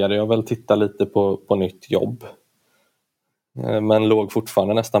började jag väl titta lite på nytt jobb. Men låg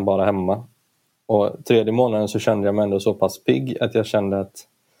fortfarande nästan bara hemma. Och 3:e månaden så kände jag mig ändå så pass pigg att jag kände att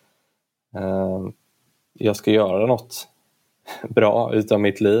jag ska göra något bra utav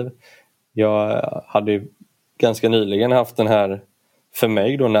mitt liv. Jag hade ganska nyligen haft den här, för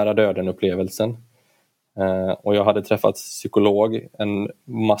mig då, nära döden-upplevelsen. Och jag hade träffat psykolog en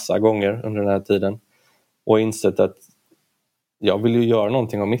massa gånger under den här tiden. Och insett att jag vill ju göra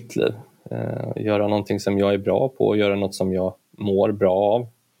någonting av mitt liv. Göra någonting som jag är bra på och göra något som jag mår bra av.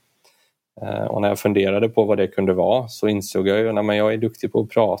 Och när jag funderade på vad det kunde vara så insåg jag ju att jag är duktig på att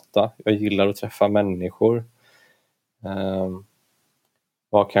prata. Jag gillar att träffa människor.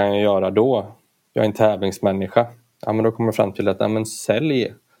 Vad kan jag göra då? Jag är en tävlingsmänniska. Ja, men då kommer jag fram till att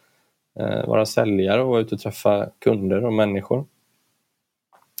sälj. Vara säljare och vara ute och träffa kunder och människor.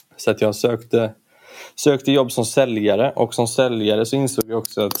 Så att jag sökte jobb som säljare, och som säljare så insåg jag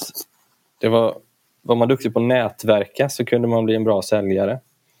också att var man duktig på att nätverka så kunde man bli en bra säljare.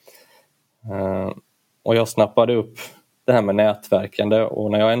 Och jag snappade upp det här med nätverkande,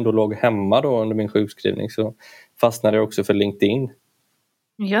 och när jag ändå låg hemma då under min sjukskrivning så fastnade jag också för LinkedIn.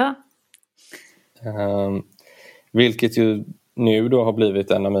 Ja. Vilket ju nu då har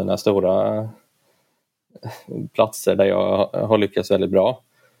blivit en av mina stora platser där jag har lyckats väldigt bra.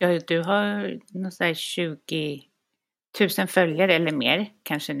 Ja, du har någon sån här 20 000 följare eller mer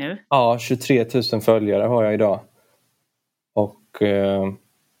kanske nu. Ja, 23 000 följare har jag idag. Och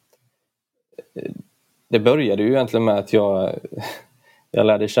det började ju egentligen med att jag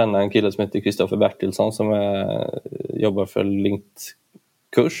lärde känna en kille som heter Kristoffer Bertilsson som jobbar för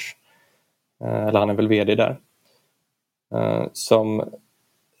LinkedKurs. Eller han är väl vd där. Som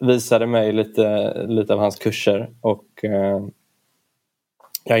visade mig lite av hans kurser och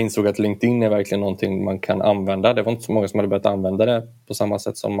jag insåg att LinkedIn är verkligen någonting man kan använda. Det var inte så många som hade börjat använda det på samma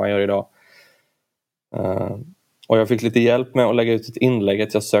sätt som man gör idag. Och jag fick lite hjälp med att lägga ut ett inlägg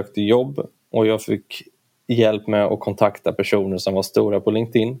att jag sökte jobb och jag fick hjälp med att kontakta personer som var stora på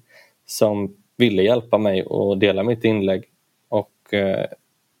LinkedIn som ville hjälpa mig att dela mitt inlägg. Och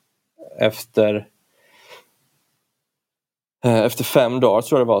efter 5 dagar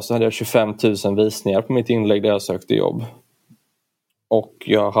tror jag det var så hade jag 25 000 visningar på mitt inlägg där jag sökte jobb. Och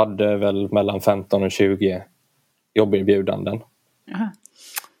jag hade väl mellan 15 och 20 jobberbjudanden.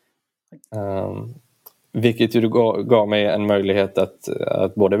 Vilket ju gav mig en möjlighet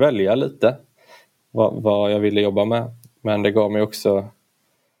att både välja lite vad jag ville jobba med. Men det gav mig också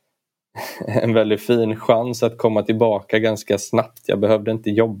en väldigt fin chans att komma tillbaka ganska snabbt. Jag behövde inte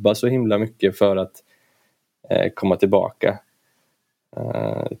jobba så himla mycket för att komma tillbaka.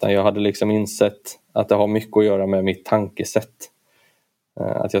 Utan jag hade liksom insett att det har mycket att göra med mitt tankesätt.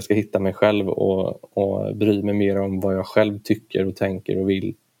 Att jag ska hitta mig själv och bry mig mer om vad jag själv tycker och tänker och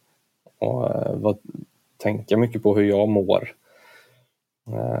vill. Och tänka mycket på hur jag mår.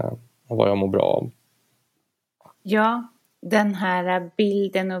 Och vad jag mår bra av. Ja, den här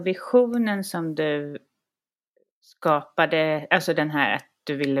bilden och visionen som du skapade, alltså den här att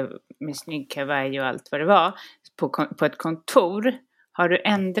du ville med snygg kavaj och allt vad det var på ett kontor. Har du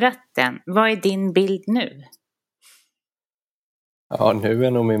ändrat den? Vad är din bild nu? Ja, nu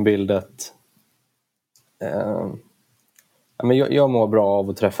är nog min bild att men jag mår bra av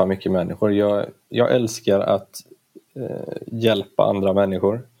att träffa mycket människor. Jag älskar att hjälpa andra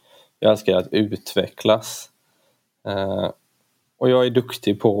människor. Jag älskar att utvecklas. Och jag är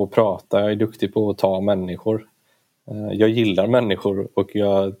duktig på att prata. Jag är duktig på att ta människor. Jag gillar människor och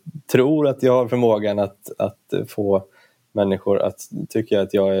jag tror att jag har förmågan att få människor att tycka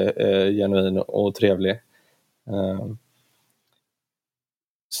att jag är genuin och trevlig.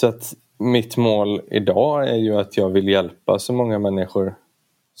 Så att mitt mål idag är ju att jag vill hjälpa så många människor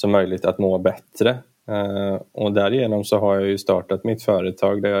som möjligt att må bättre. Och därigenom så har jag ju startat mitt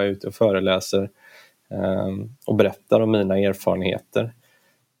företag där jag är ute och föreläser och berättar om mina erfarenheter.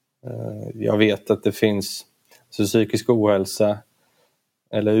 Jag vet att det finns psykisk ohälsa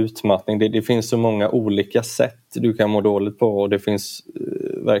eller utmattning. Det finns så många olika sätt du kan må dåligt på och det finns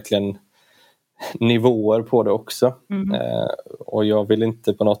verkligen nivåer på det också. Och jag vill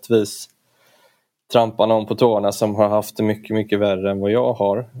inte på något vis trampa någon på tårna som har haft det mycket, mycket värre än vad jag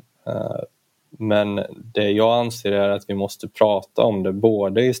har. Men det jag anser är att vi måste prata om det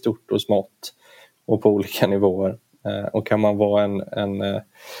både i stort och smått och på olika nivåer. Och kan man vara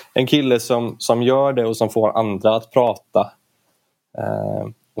en kille som gör det och som får andra att prata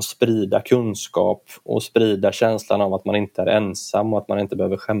och sprida kunskap och sprida känslan av att man inte är ensam och att man inte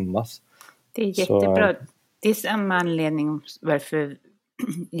behöver skämmas. Det är jättebra. Det är samma anledning varför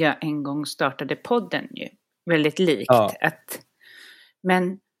jag en gång startade podden ju. Väldigt likt. Ja.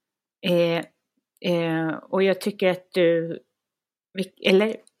 Och jag tycker att du...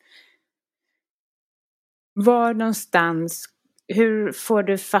 Eller... Var någonstans... Hur får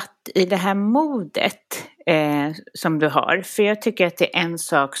du fatt i det här modet som du har? För jag tycker att det är en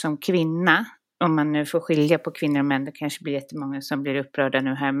sak som kvinna. Om man nu får skilja på kvinnor och män. Det kanske blir jättemånga som blir upprörda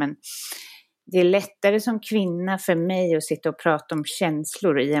nu här. Men det är lättare som kvinna för mig att sitta och prata om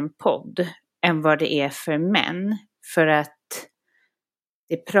känslor i en podd. Än vad det är för män. För att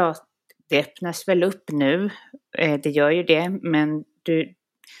det öppnas väl upp nu. Det gör ju det. Men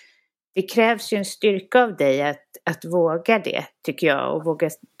det krävs ju en styrka av dig att våga det, tycker jag. Och våga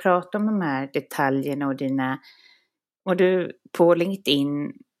prata om de här detaljerna och du på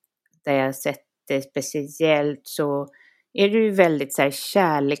LinkedIn, där jag har sett det speciellt, så är du väldigt så här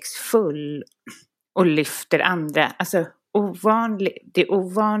kärleksfull och lyfter andra. Alltså det är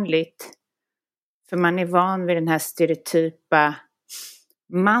ovanligt, för man är van vid den här stereotypa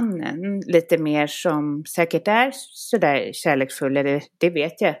mannen lite mer som säkert är sådär kärleksfull, eller det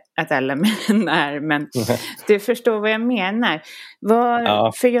vet jag att alla män är, men du förstår vad jag menar.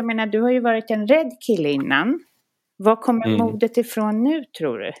 För jag menar, du har ju varit en rädd kille innan. Var kommer modet ifrån nu,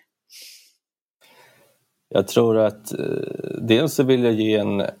 tror du? Jag tror att dels så vill jag ge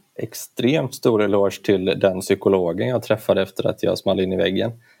extremt stor eloge till den psykologen jag träffade efter att jag small in i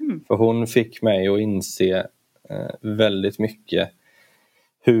väggen. För hon fick mig att inse väldigt mycket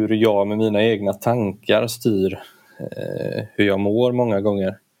hur jag med mina egna tankar styr hur jag mår många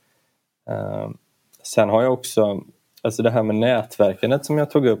gånger. Sen har jag också, alltså det här med nätverkandet som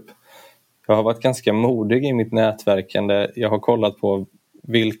jag tog upp. Jag har varit ganska modig i mitt nätverkande. Jag har kollat på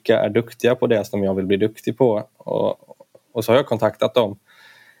vilka är duktiga på det som jag vill bli duktig på. Och så har jag kontaktat dem.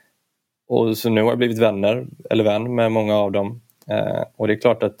 Och så nu har jag blivit vän med många av dem. Och det är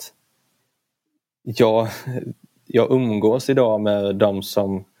klart att jag umgås idag med de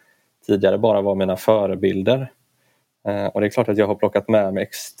som tidigare bara var mina förebilder. Och det är klart att jag har plockat med mig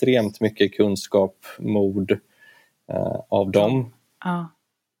extremt mycket kunskap, mod av dem. Ja.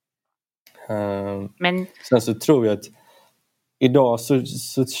 Men sen så tror jag att idag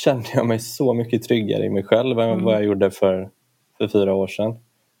så känner jag mig så mycket tryggare i mig själv än vad jag gjorde för 4 år sedan.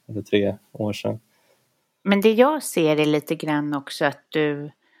 Eller 3 år sedan. Men det jag ser är lite grann också att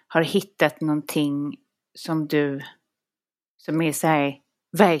du har hittat någonting som är så här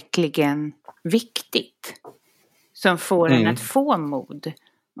verkligen viktigt. Som får en att få mod.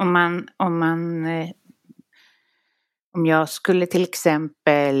 Om jag skulle till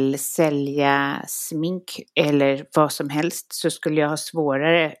exempel sälja smink eller vad som helst, så skulle jag ha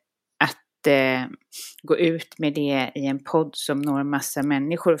svårare att gå ut med det i en podd som når massa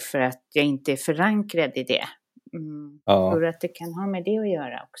människor, för att jag inte är förankrad i det. Tror du att det kan ha med det att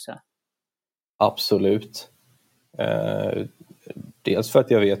göra också? Absolut. Dels för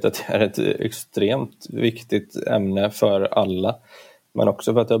att jag vet att det är ett extremt viktigt ämne för alla. Men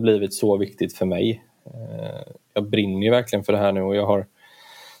också för att det har blivit så viktigt för mig. Jag brinner ju verkligen för det här nu, och jag har,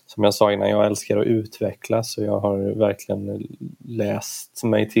 som jag sa innan, jag älskar att utvecklas, och jag har verkligen läst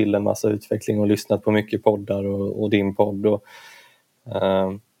mig till en massa utveckling och lyssnat på mycket poddar och din podd och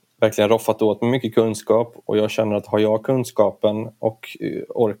verkligen roffat åt mig mycket kunskap. Och jag känner att har jag kunskapen och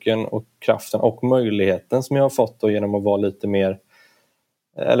orken och kraften och möjligheten som jag har fått, och genom att vara lite mer,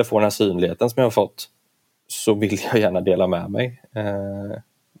 eller få den här synligheten som jag har fått, så vill jag gärna dela med mig.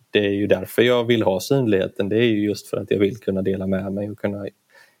 Det är ju därför jag vill ha synligheten. Det är ju just för att jag vill kunna dela med mig och kunna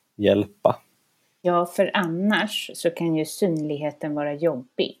hjälpa. Ja, för annars så kan ju synligheten vara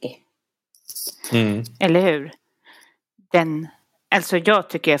jobbig. Eller hur? Alltså jag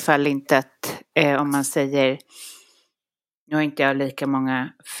tycker i alla fall inte att om man säger, nu har inte jag lika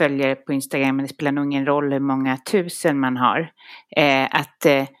många följare på Instagram, men det spelar nog ingen roll hur många tusen man har.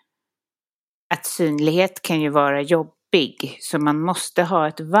 Att synlighet kan ju vara jobbig. Så man måste ha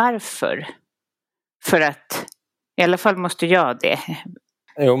ett varför. För att, i alla fall måste jag det.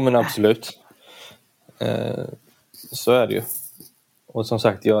 Jo, men absolut. Så är det ju. Och som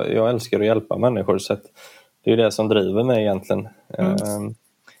sagt, jag älskar att hjälpa människor. Så att det är det som driver mig egentligen.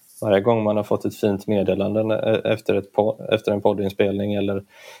 Varje gång man har fått ett fint meddelande efter en poddinspelning eller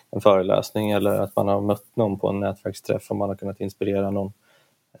en föreläsning, eller att man har mött någon på en nätverksträff och man har kunnat inspirera någon.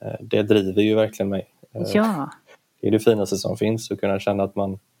 Det driver ju verkligen mig. Ja. Det är det finaste som finns, att kunna känna att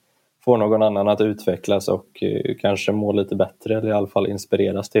man får någon annan att utvecklas och kanske må lite bättre, eller i alla fall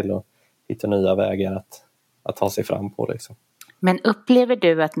inspireras till att hitta nya vägar att ta sig fram på. Liksom. Men upplever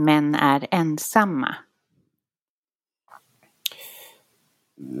du att män är ensamma?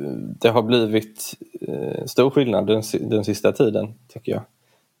 Det har blivit stor skillnad den sista tiden, tycker jag.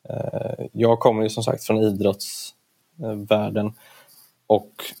 Jag kommer ju som sagt från idrottsvärlden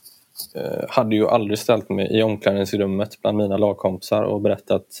och hade ju aldrig ställt mig i omklädningsrummet bland mina lagkompisar och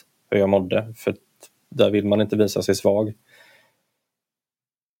berättat hur jag mådde, för där vill man inte visa sig svag.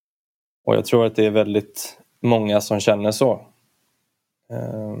 Och jag tror att det är väldigt många som känner så.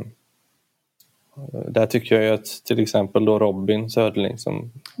 Där tycker jag att till exempel då Robin Söderling,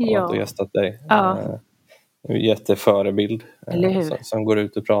 som har gästat dig, är en jätteförebild som går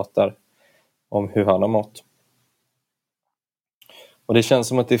ut och pratar om hur han har mått. Och det känns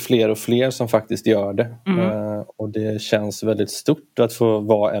som att det är fler och fler som faktiskt gör det. Och det känns väldigt stort att få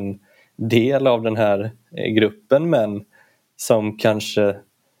vara en del av den här gruppen män som kanske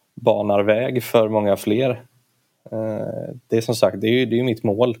banar väg för många fler. Det är som sagt, det är mitt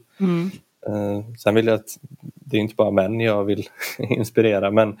mål. Sen vill jag att det är inte bara män jag vill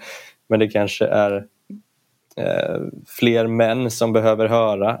inspirera, men det kanske är fler män som behöver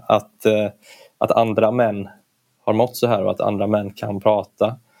höra att andra män har mått så här och att andra män kan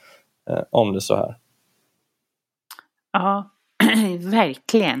prata om det så här. Ja,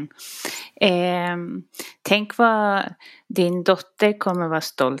 verkligen. Tänk vad din dotter kommer vara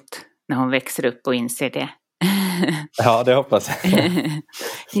stolt när hon växer upp och inser det. Ja, det hoppas jag.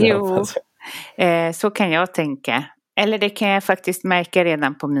 Jo, så kan jag tänka. eller det kan jag faktiskt märka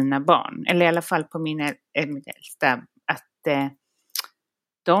redan på mina barn. Eller i alla fall på min äldsta. Att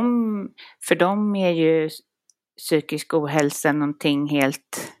för dem är ju psykisk ohälsa någonting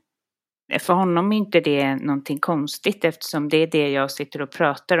helt... För honom är inte det någonting konstigt, eftersom det är det jag sitter och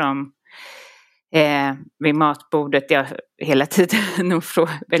pratar om vid matbordet. Jag hela tiden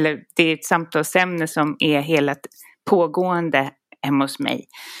eller det är ett samtalsämne som är hela pågående hemma hos mig.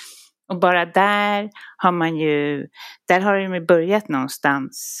 Och bara där har det ju börjat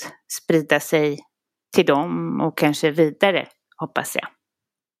någonstans sprida sig till dem och kanske vidare, hoppas jag.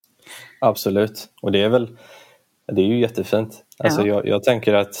 Absolut, och det är ju jättefint. Alltså jag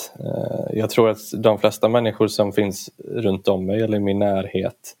tänker att jag tror att de flesta människor som finns runt om mig eller i min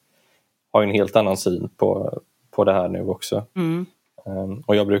närhet har en helt annan syn på det här nu också.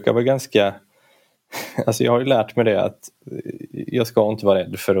 Och jag brukar vara ganska... Alltså jag har ju lärt mig det att jag ska inte vara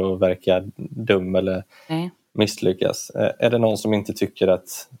rädd för att verka dum eller misslyckas. Är det någon som inte tycker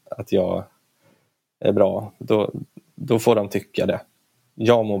att jag är bra, då får de tycka det.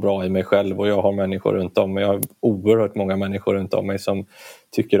 Jag mår bra i mig själv och jag har människor runt om mig. Jag har oerhört många människor runt om mig som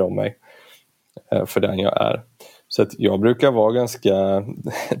tycker om mig för den jag är. Så att jag brukar vara ganska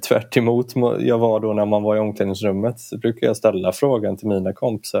tvärt emot jag var då när man var i omklädningsrummet. Så brukar jag ställa frågan till mina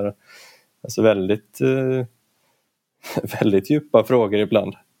kompisar. Alltså väldigt djupa frågor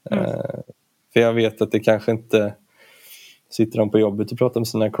ibland. För jag vet att det kanske inte... Sitter de på jobbet och pratar med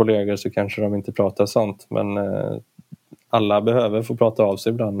sina kollegor så kanske de inte pratar sånt. Men alla behöver få prata av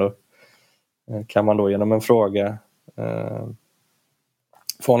sig ibland. Och kan man då genom en fråga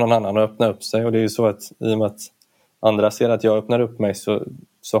få någon annan att öppna upp sig. Och det är ju så att i och med att andra ser att jag öppnar upp mig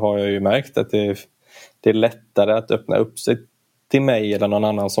så har jag ju märkt att det är lättare att öppna upp sig till mig eller någon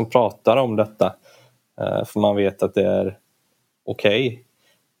annan som pratar om detta. För man vet att det är okej.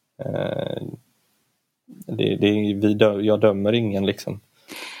 Jag dömer ingen liksom.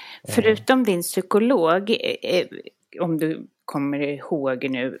 Förutom din psykolog, om du kommer ihåg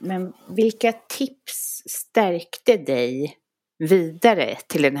nu, men vilka tips stärkte dig vidare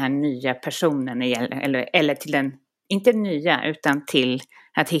till den här nya personen eller till den, inte nya, utan till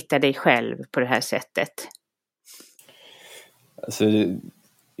att hitta dig själv på det här sättet? Alltså,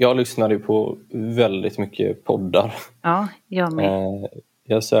 jag lyssnade på väldigt mycket poddar. Ja, jag med.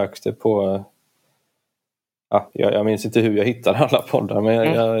 Jag sökte på... jag minns inte hur jag hittade alla poddar, men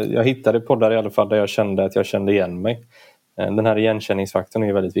jag hittade poddar i alla fall där jag kände att jag kände igen mig. Den här igenkänningsfaktorn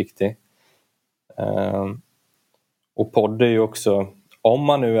är väldigt viktig. Och podd är ju också, om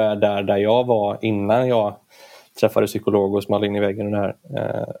man nu är där jag var innan jag träffade psykolog och small in i väggen och det här,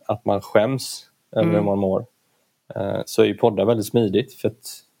 att man skäms över hur man mår, så är ju poddar väldigt smidigt, för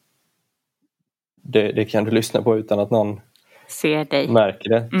att det kan du lyssna på utan att någon ser dig. Märker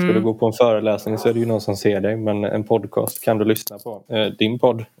det. Ska du gå på en föreläsning så är det ju någon som ser dig, men en podcast kan du lyssna på. Din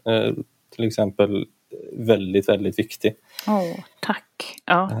podd till exempel, väldigt, väldigt viktig. Tack.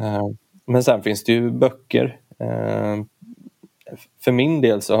 Ja. Men sen finns det ju böcker. För min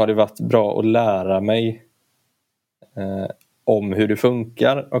del så har det varit bra att lära mig om hur det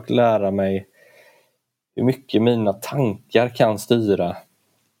funkar och lära mig hur mycket mina tankar kan styra.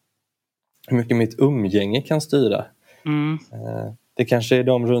 Hur mycket mitt umgänge kan styra. Det kanske är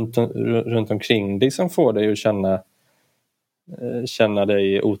de runt omkring dig som får dig att känna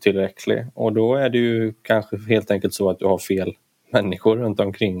dig otillräcklig. Och då är det ju kanske helt enkelt så att du har fel människor runt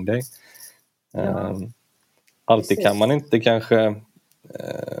omkring dig. Alltid precis. Kan man inte kanske...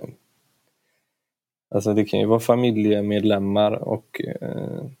 alltså det kan ju vara familjemedlemmar och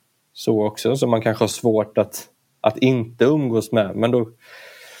så också. Så man kanske har svårt att inte umgås med. Men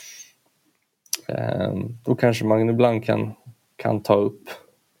då kanske man ibland kan ta upp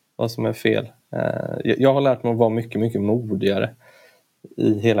vad som är fel. Jag har lärt mig att vara mycket, mycket modigare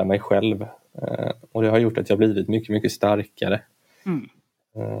i hela mig själv. Och det har gjort att jag blivit mycket, mycket starkare.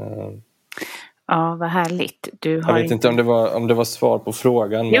 Ja, vad härligt. Jag vet inte om det var svar på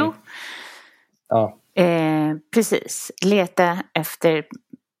frågan. Jo. Men... Ja. Precis. Leta efter,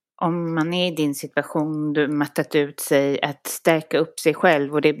 om man är i din situation, du mattat ut sig, att stärka upp sig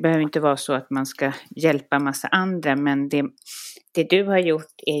själv. Och det behöver inte vara så att man ska hjälpa massa andra. Men det du har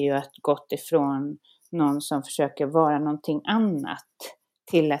gjort är ju att gått ifrån någon som försöker vara någonting annat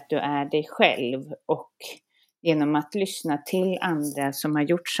till att du är dig själv. Och genom att lyssna till andra som har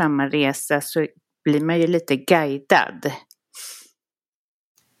gjort samma resa så blir man ju lite guidad.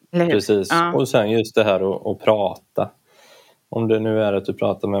 Precis. Ja. Och sen just det här att prata. Om det nu är att du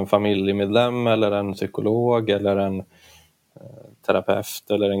pratar med en familjemedlem eller en psykolog eller en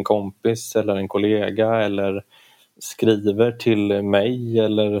terapeut eller en kompis eller en kollega eller skriver till mig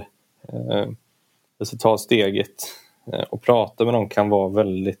eller alltså ta steget Och prata med någon kan vara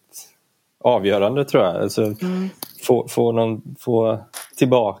väldigt avgörande, tror jag. Alltså, få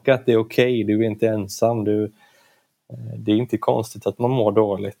tillbaka att det är okej, du är inte ensam. Det är inte konstigt att man mår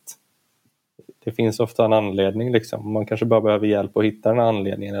dåligt. Det finns ofta en anledning. Liksom. Man kanske bara behöver hjälp att hitta den här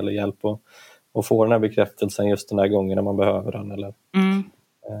anledningen, eller hjälp att få den här bekräftelsen just den här gången när man behöver den.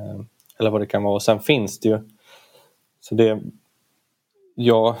 Eller vad det kan vara. Och sen finns det ju... Så det...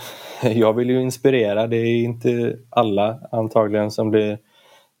 Jag vill ju inspirera. Det är inte alla antagligen som blir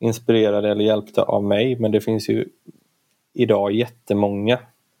inspirerade eller hjälpta av mig. Men det finns ju idag jättemånga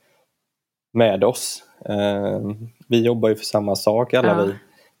med oss. Vi jobbar ju för samma sak alla vi.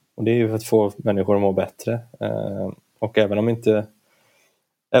 Och det är ju för att få människor att må bättre. Och även om det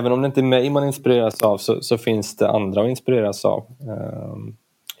inte är mig man inspireras av, så finns det andra att inspireras av.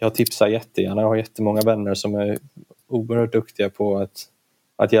 Jag tipsar jättegärna. Jag har jättemånga vänner som är oerhört duktiga på att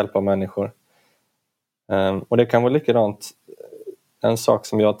hjälpa människor. Och det kan vara likadant. En sak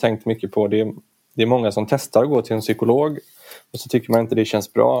som jag har tänkt mycket på, det är många som testar att gå till en psykolog och så tycker man inte det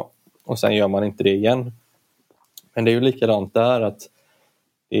känns bra och sen gör man inte det igen. Men det är ju likadant där, att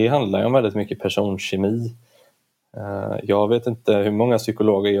det handlar ju om väldigt mycket personkemi. Jag vet inte hur många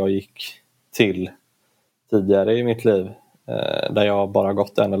psykologer jag gick till tidigare i mitt liv, där jag bara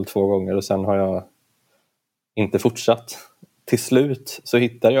gått 1 eller 2 gånger och sen har jag inte fortsatt. Till slut så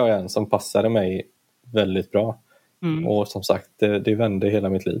hittade jag en som passade mig väldigt bra. Och som sagt, det vände hela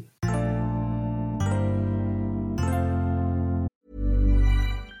mitt liv.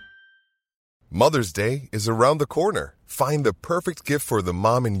 Mother's Day is around the corner. Find the perfect gift for the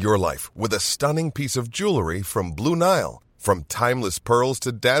mom in your life with a stunning piece of jewelry from Blue Nile. From timeless pearls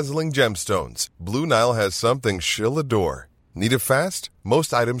to dazzling gemstones, Blue Nile has something she'll adore. Need it fast?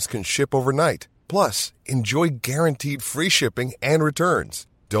 Most items can ship overnight. Plus, enjoy guaranteed free shipping and returns.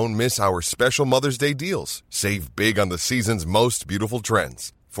 Don't miss our special Mother's Day deals. Save big on the season's most beautiful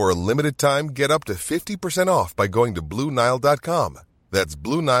trends. For a limited time, get up to 50% off by going to BlueNile.com. That's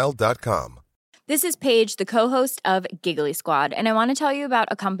BlueNile.com. This is Paige, the co-host of Giggly Squad, and I want to tell you about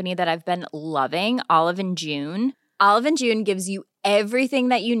a company that I've been loving, Olive & June. Olive & June gives you everything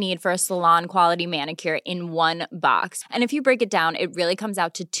that you need for a salon-quality manicure in one box. And if you break it down, it really comes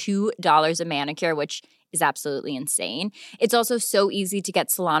out to $2 a manicure, which is absolutely insane. It's also so easy to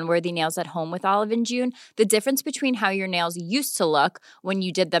get salon-worthy nails at home with Olive & June. The difference between how your nails used to look when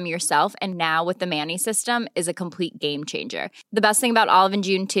you did them yourself and now with the Mani system is a complete game changer. The best thing about Olive &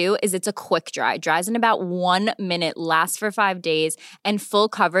 June, too, is it's a quick dry. Dries in about 1 minute, lasts for 5 days, and full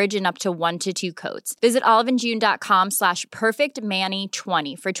coverage in up to 1 to 2 coats. Visit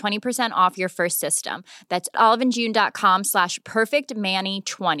oliveandjune.com/perfectmani20 for 20% off your first system. That's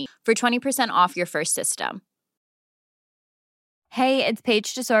oliveandjune.com/perfectmani20 for 20% off your first system. Hey, it's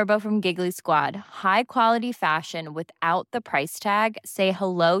Paige DeSorbo from Giggly Squad. High quality fashion without the price tag. Say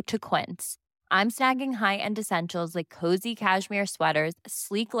hello to Quince. I'm snagging high-end essentials like cozy cashmere sweaters,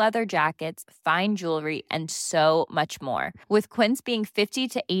 sleek leather jackets, fine jewelry, and so much more. With Quince being 50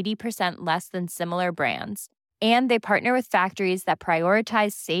 to 80% less than similar brands. And they partner with factories that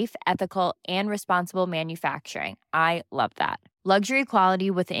prioritize safe, ethical, and responsible manufacturing. I love that. Luxury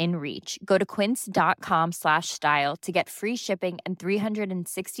quality within reach. Go to quince.com/style to get free shipping and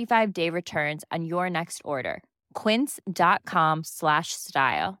 365-day returns on your next order.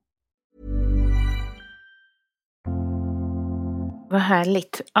 Quince.com/style. Vad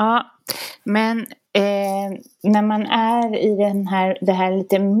härligt. Ja, men när man är i det här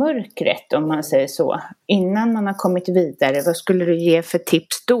lite mörkret, om man säger så, innan man har kommit vidare, vad skulle du ge för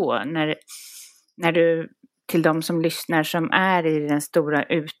tips då när du, till de som lyssnar som är i den stora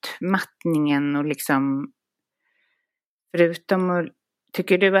utmattningen och liksom, förutom,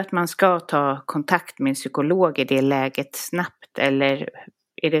 tycker du att man ska ta kontakt med en psykolog i det läget snabbt, eller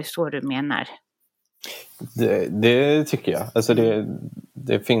är det så du menar? Det tycker jag. Alltså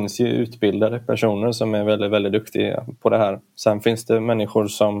det finns ju utbildade personer som är väldigt, väldigt duktiga på det här. Sen finns det människor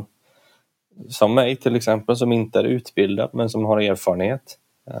som mig till exempel, som inte är utbildad men som har erfarenhet.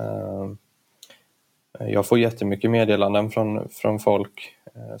 Jag får jättemycket meddelanden från folk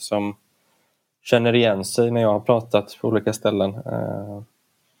som känner igen sig när jag har pratat på olika ställen.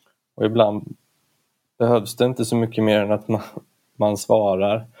 Och ibland behövs det inte så mycket mer än att man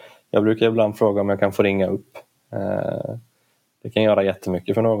svarar. Jag brukar ibland fråga om jag kan få ringa upp. Det kan göra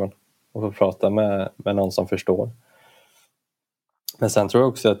jättemycket för någon. Och få prata med någon som förstår. Men sen tror jag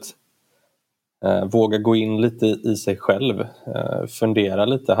också att våga gå in lite i sig själv. Fundera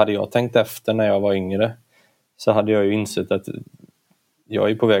lite. Hade jag tänkt efter när jag var yngre, så hade jag ju insett att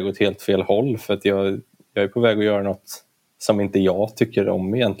jag är på väg åt helt fel håll. För att jag är på väg att göra något som inte jag tycker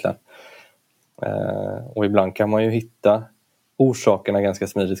om egentligen. Och ibland kan man ju hitta orsakerna ganska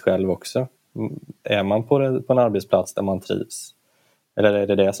smidigt själv också. Är man på en arbetsplats där man trivs? Eller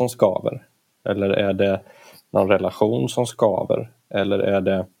är det som skaver? Eller är det någon relation som skaver? Eller är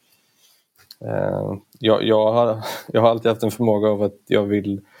det... Jag har alltid haft en förmåga av att jag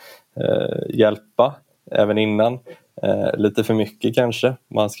vill hjälpa, även innan. Lite för mycket kanske.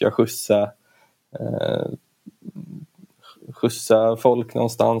 Man ska skjutsa folk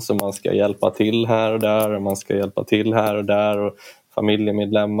någonstans och man ska hjälpa till här och där och man ska hjälpa till här och där och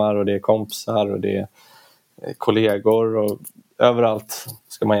familjemedlemmar och det är kompisar och det är kollegor och överallt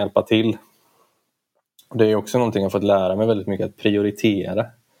ska man hjälpa till. Det är också någonting jag fått lära mig väldigt mycket, att prioritera.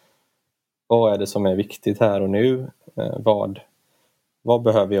 Vad är det som är viktigt här och nu? Vad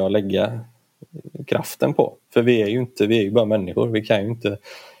behöver jag lägga kraften på? För vi är ju bara människor. Vi kan ju inte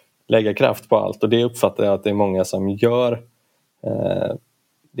lägga kraft på allt. Och det uppfattar jag att det är många som gör.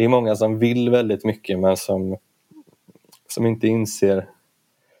 Det är många som vill väldigt mycket men som inte inser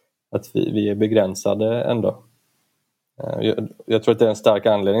att vi är begränsade ändå. Jag tror att det är en stark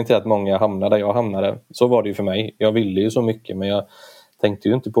anledning till att många hamnar där jag hamnade. Så var det ju för mig. Jag ville ju så mycket men jag tänkte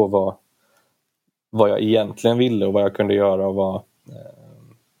ju inte på vad jag egentligen ville och vad jag kunde göra och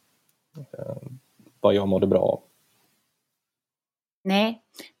vad jag mådde bra av. Nej,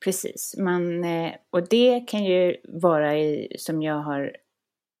 precis. Och det kan ju vara som jag har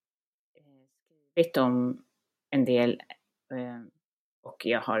skrivit om en del och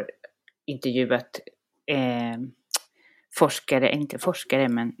jag har intervjuat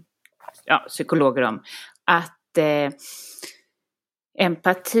psykologer om att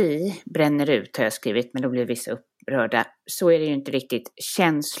empati bränner ut, har jag skrivit, men då blir vissa upprörda. Så är det ju inte riktigt.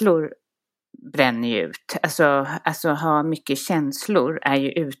 Känslor bränner ju ut. Alltså ha mycket känslor är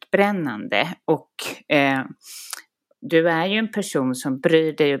ju utbrännande. Och du är ju en person som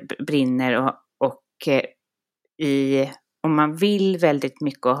bryr dig och brinner och om man vill väldigt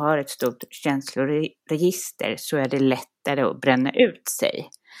mycket och har ett stort känsloregister så är det lättare att bränna ut sig.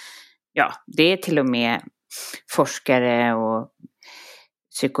 Ja, det är till och med forskare och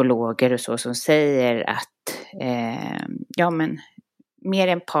psykologer och så som säger att mer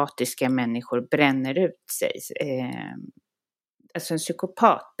empatiska människor bränner ut sig. Alltså en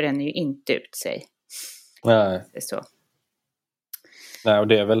psykopat bränner ju inte ut sig. Nej. Det är så. Nej, och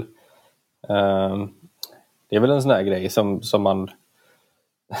det är väl en sån här grej som man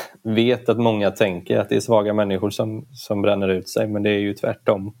vet att många tänker att det är svaga människor som bränner ut sig, men det är ju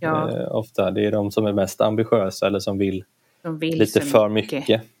tvärtom. Ja. Ofta. Det är de som är mest ambitiösa eller som vill lite för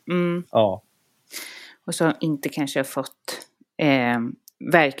mycket. Mm. Ja. Och som inte kanske har fått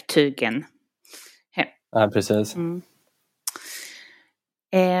verktygen hem. Ja, precis. Mm.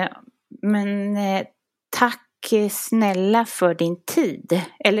 Men tack snälla för din tid.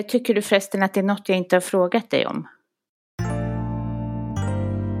 Eller tycker du förresten att det är något jag inte har frågat dig om?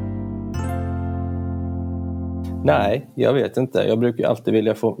 Nej, jag vet inte. Jag brukar alltid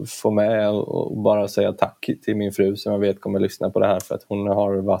vilja få med och bara säga tack till min fru som jag vet kommer lyssna på det här, för att hon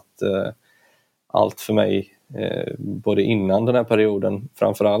har varit allt för mig både innan den här perioden,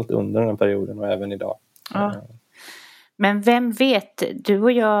 framförallt under den här perioden och även idag. Ja. Men vem vet, du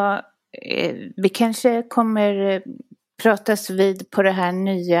och jag, vi kanske kommer pratas vid på det här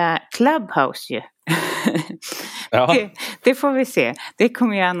nya Clubhouse ju. Ja. Det får vi se. Det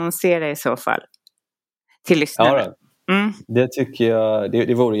kommer jag annonsera i så fall. Till lyssnare. Ja, det tycker jag,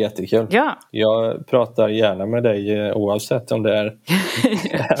 det vore jättekul. Ja. Jag pratar gärna med dig oavsett om det är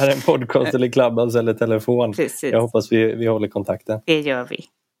en podcast eller Clubhouse eller telefon. Precis. Jag hoppas vi håller kontakten. Det gör vi.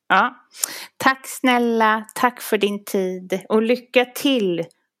 Ja. Tack snälla, tack för din tid och lycka till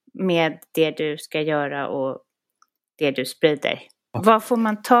med det du ska göra och det du sprider. Var får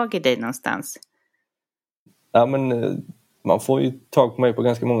man tag i dig någonstans? Ja, men man får ju tag på mig på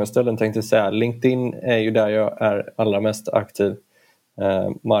ganska många ställen, tänkte jag säga. LinkedIn är ju där jag är allra mest aktiv.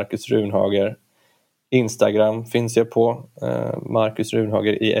 Marcus Runhager. Instagram finns jag på. Marcus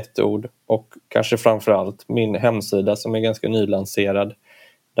Runhager i ett ord. Och kanske framförallt min hemsida som är ganska nylanserad.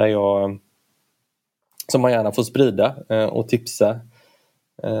 Där som man gärna får sprida och tipsa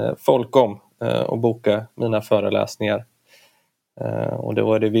folk om och boka mina föreläsningar. Och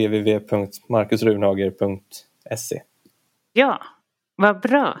då är det www.marcusrunhager.se. Ja, vad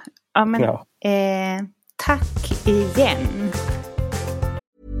bra. Ja, men, ja. Tack igen.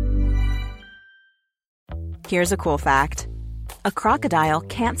 Here's a cool fact. A crocodile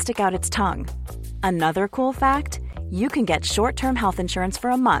can't stick out its tongue. Another cool fact, you can get short-term health insurance for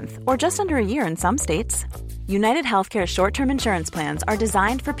a month or just under a year in some states. United Healthcare short-term insurance plans are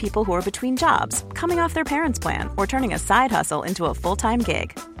designed for people who are between jobs, coming off their parents' plan, or turning a side hustle into a full-time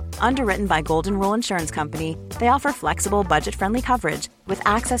gig. Underwritten by Golden Rule Insurance Company, they offer flexible, budget-friendly coverage with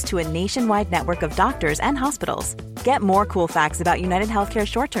access to a nationwide network of doctors and hospitals. Get more cool facts about United Healthcare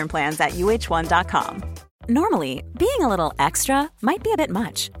short-term plans at uh1.com. Normally, being a little extra might be a bit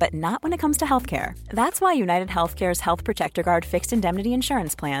much, but not when it comes to healthcare. That's why United Healthcare's Health Protector Guard fixed indemnity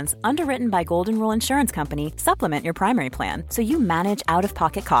insurance plans, underwritten by Golden Rule Insurance Company, supplement your primary plan so you manage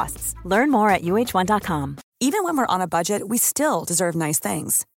out-of-pocket costs. Learn more at uh1.com. Even when we're on a budget, we still deserve nice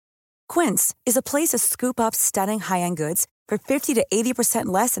things. Quince is a place to scoop up stunning high-end goods for 50 to 80%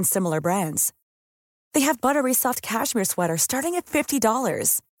 less than similar brands. They have buttery soft cashmere sweaters starting at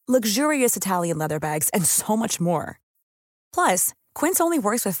 $50, luxurious Italian leather bags, and so much more. Plus, Quince only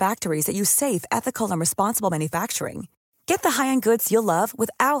works with factories that use safe, ethical, and responsible manufacturing. Get the high-end goods you'll love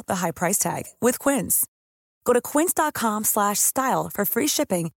without the high price tag with Quince. Go to quince.com/style for free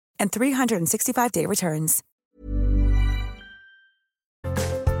shipping and 365-day returns.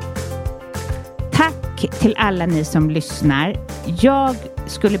 Tack till alla ni som lyssnar. Jag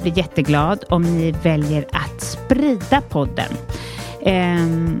skulle bli jätteglad om ni väljer att sprida podden.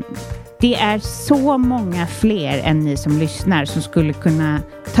 Det är så många fler än ni som lyssnar som skulle kunna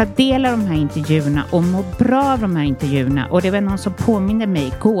ta del av de här intervjuerna och må bra av de här intervjuerna. Och det var någon som påminner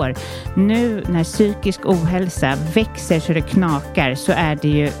mig igår. Nu när psykisk ohälsa växer så det knakar, så är det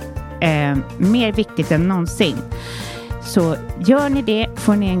ju mer viktigt än någonsin. Så gör ni det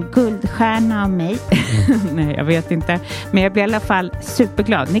får ni en guldstjärna av mig. Nej, jag vet inte. Men jag blir i alla fall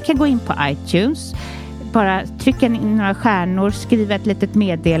superglad. Ni kan gå in på iTunes. Bara trycka in några stjärnor, skriva ett litet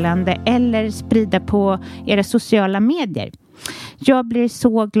meddelande eller sprida på era sociala medier. Jag blir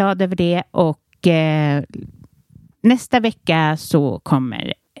så glad över det, och nästa vecka så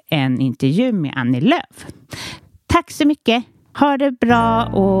kommer en intervju med Annie Lööf. Tack så mycket. Ha det bra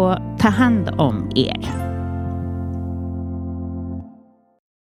och ta hand om er.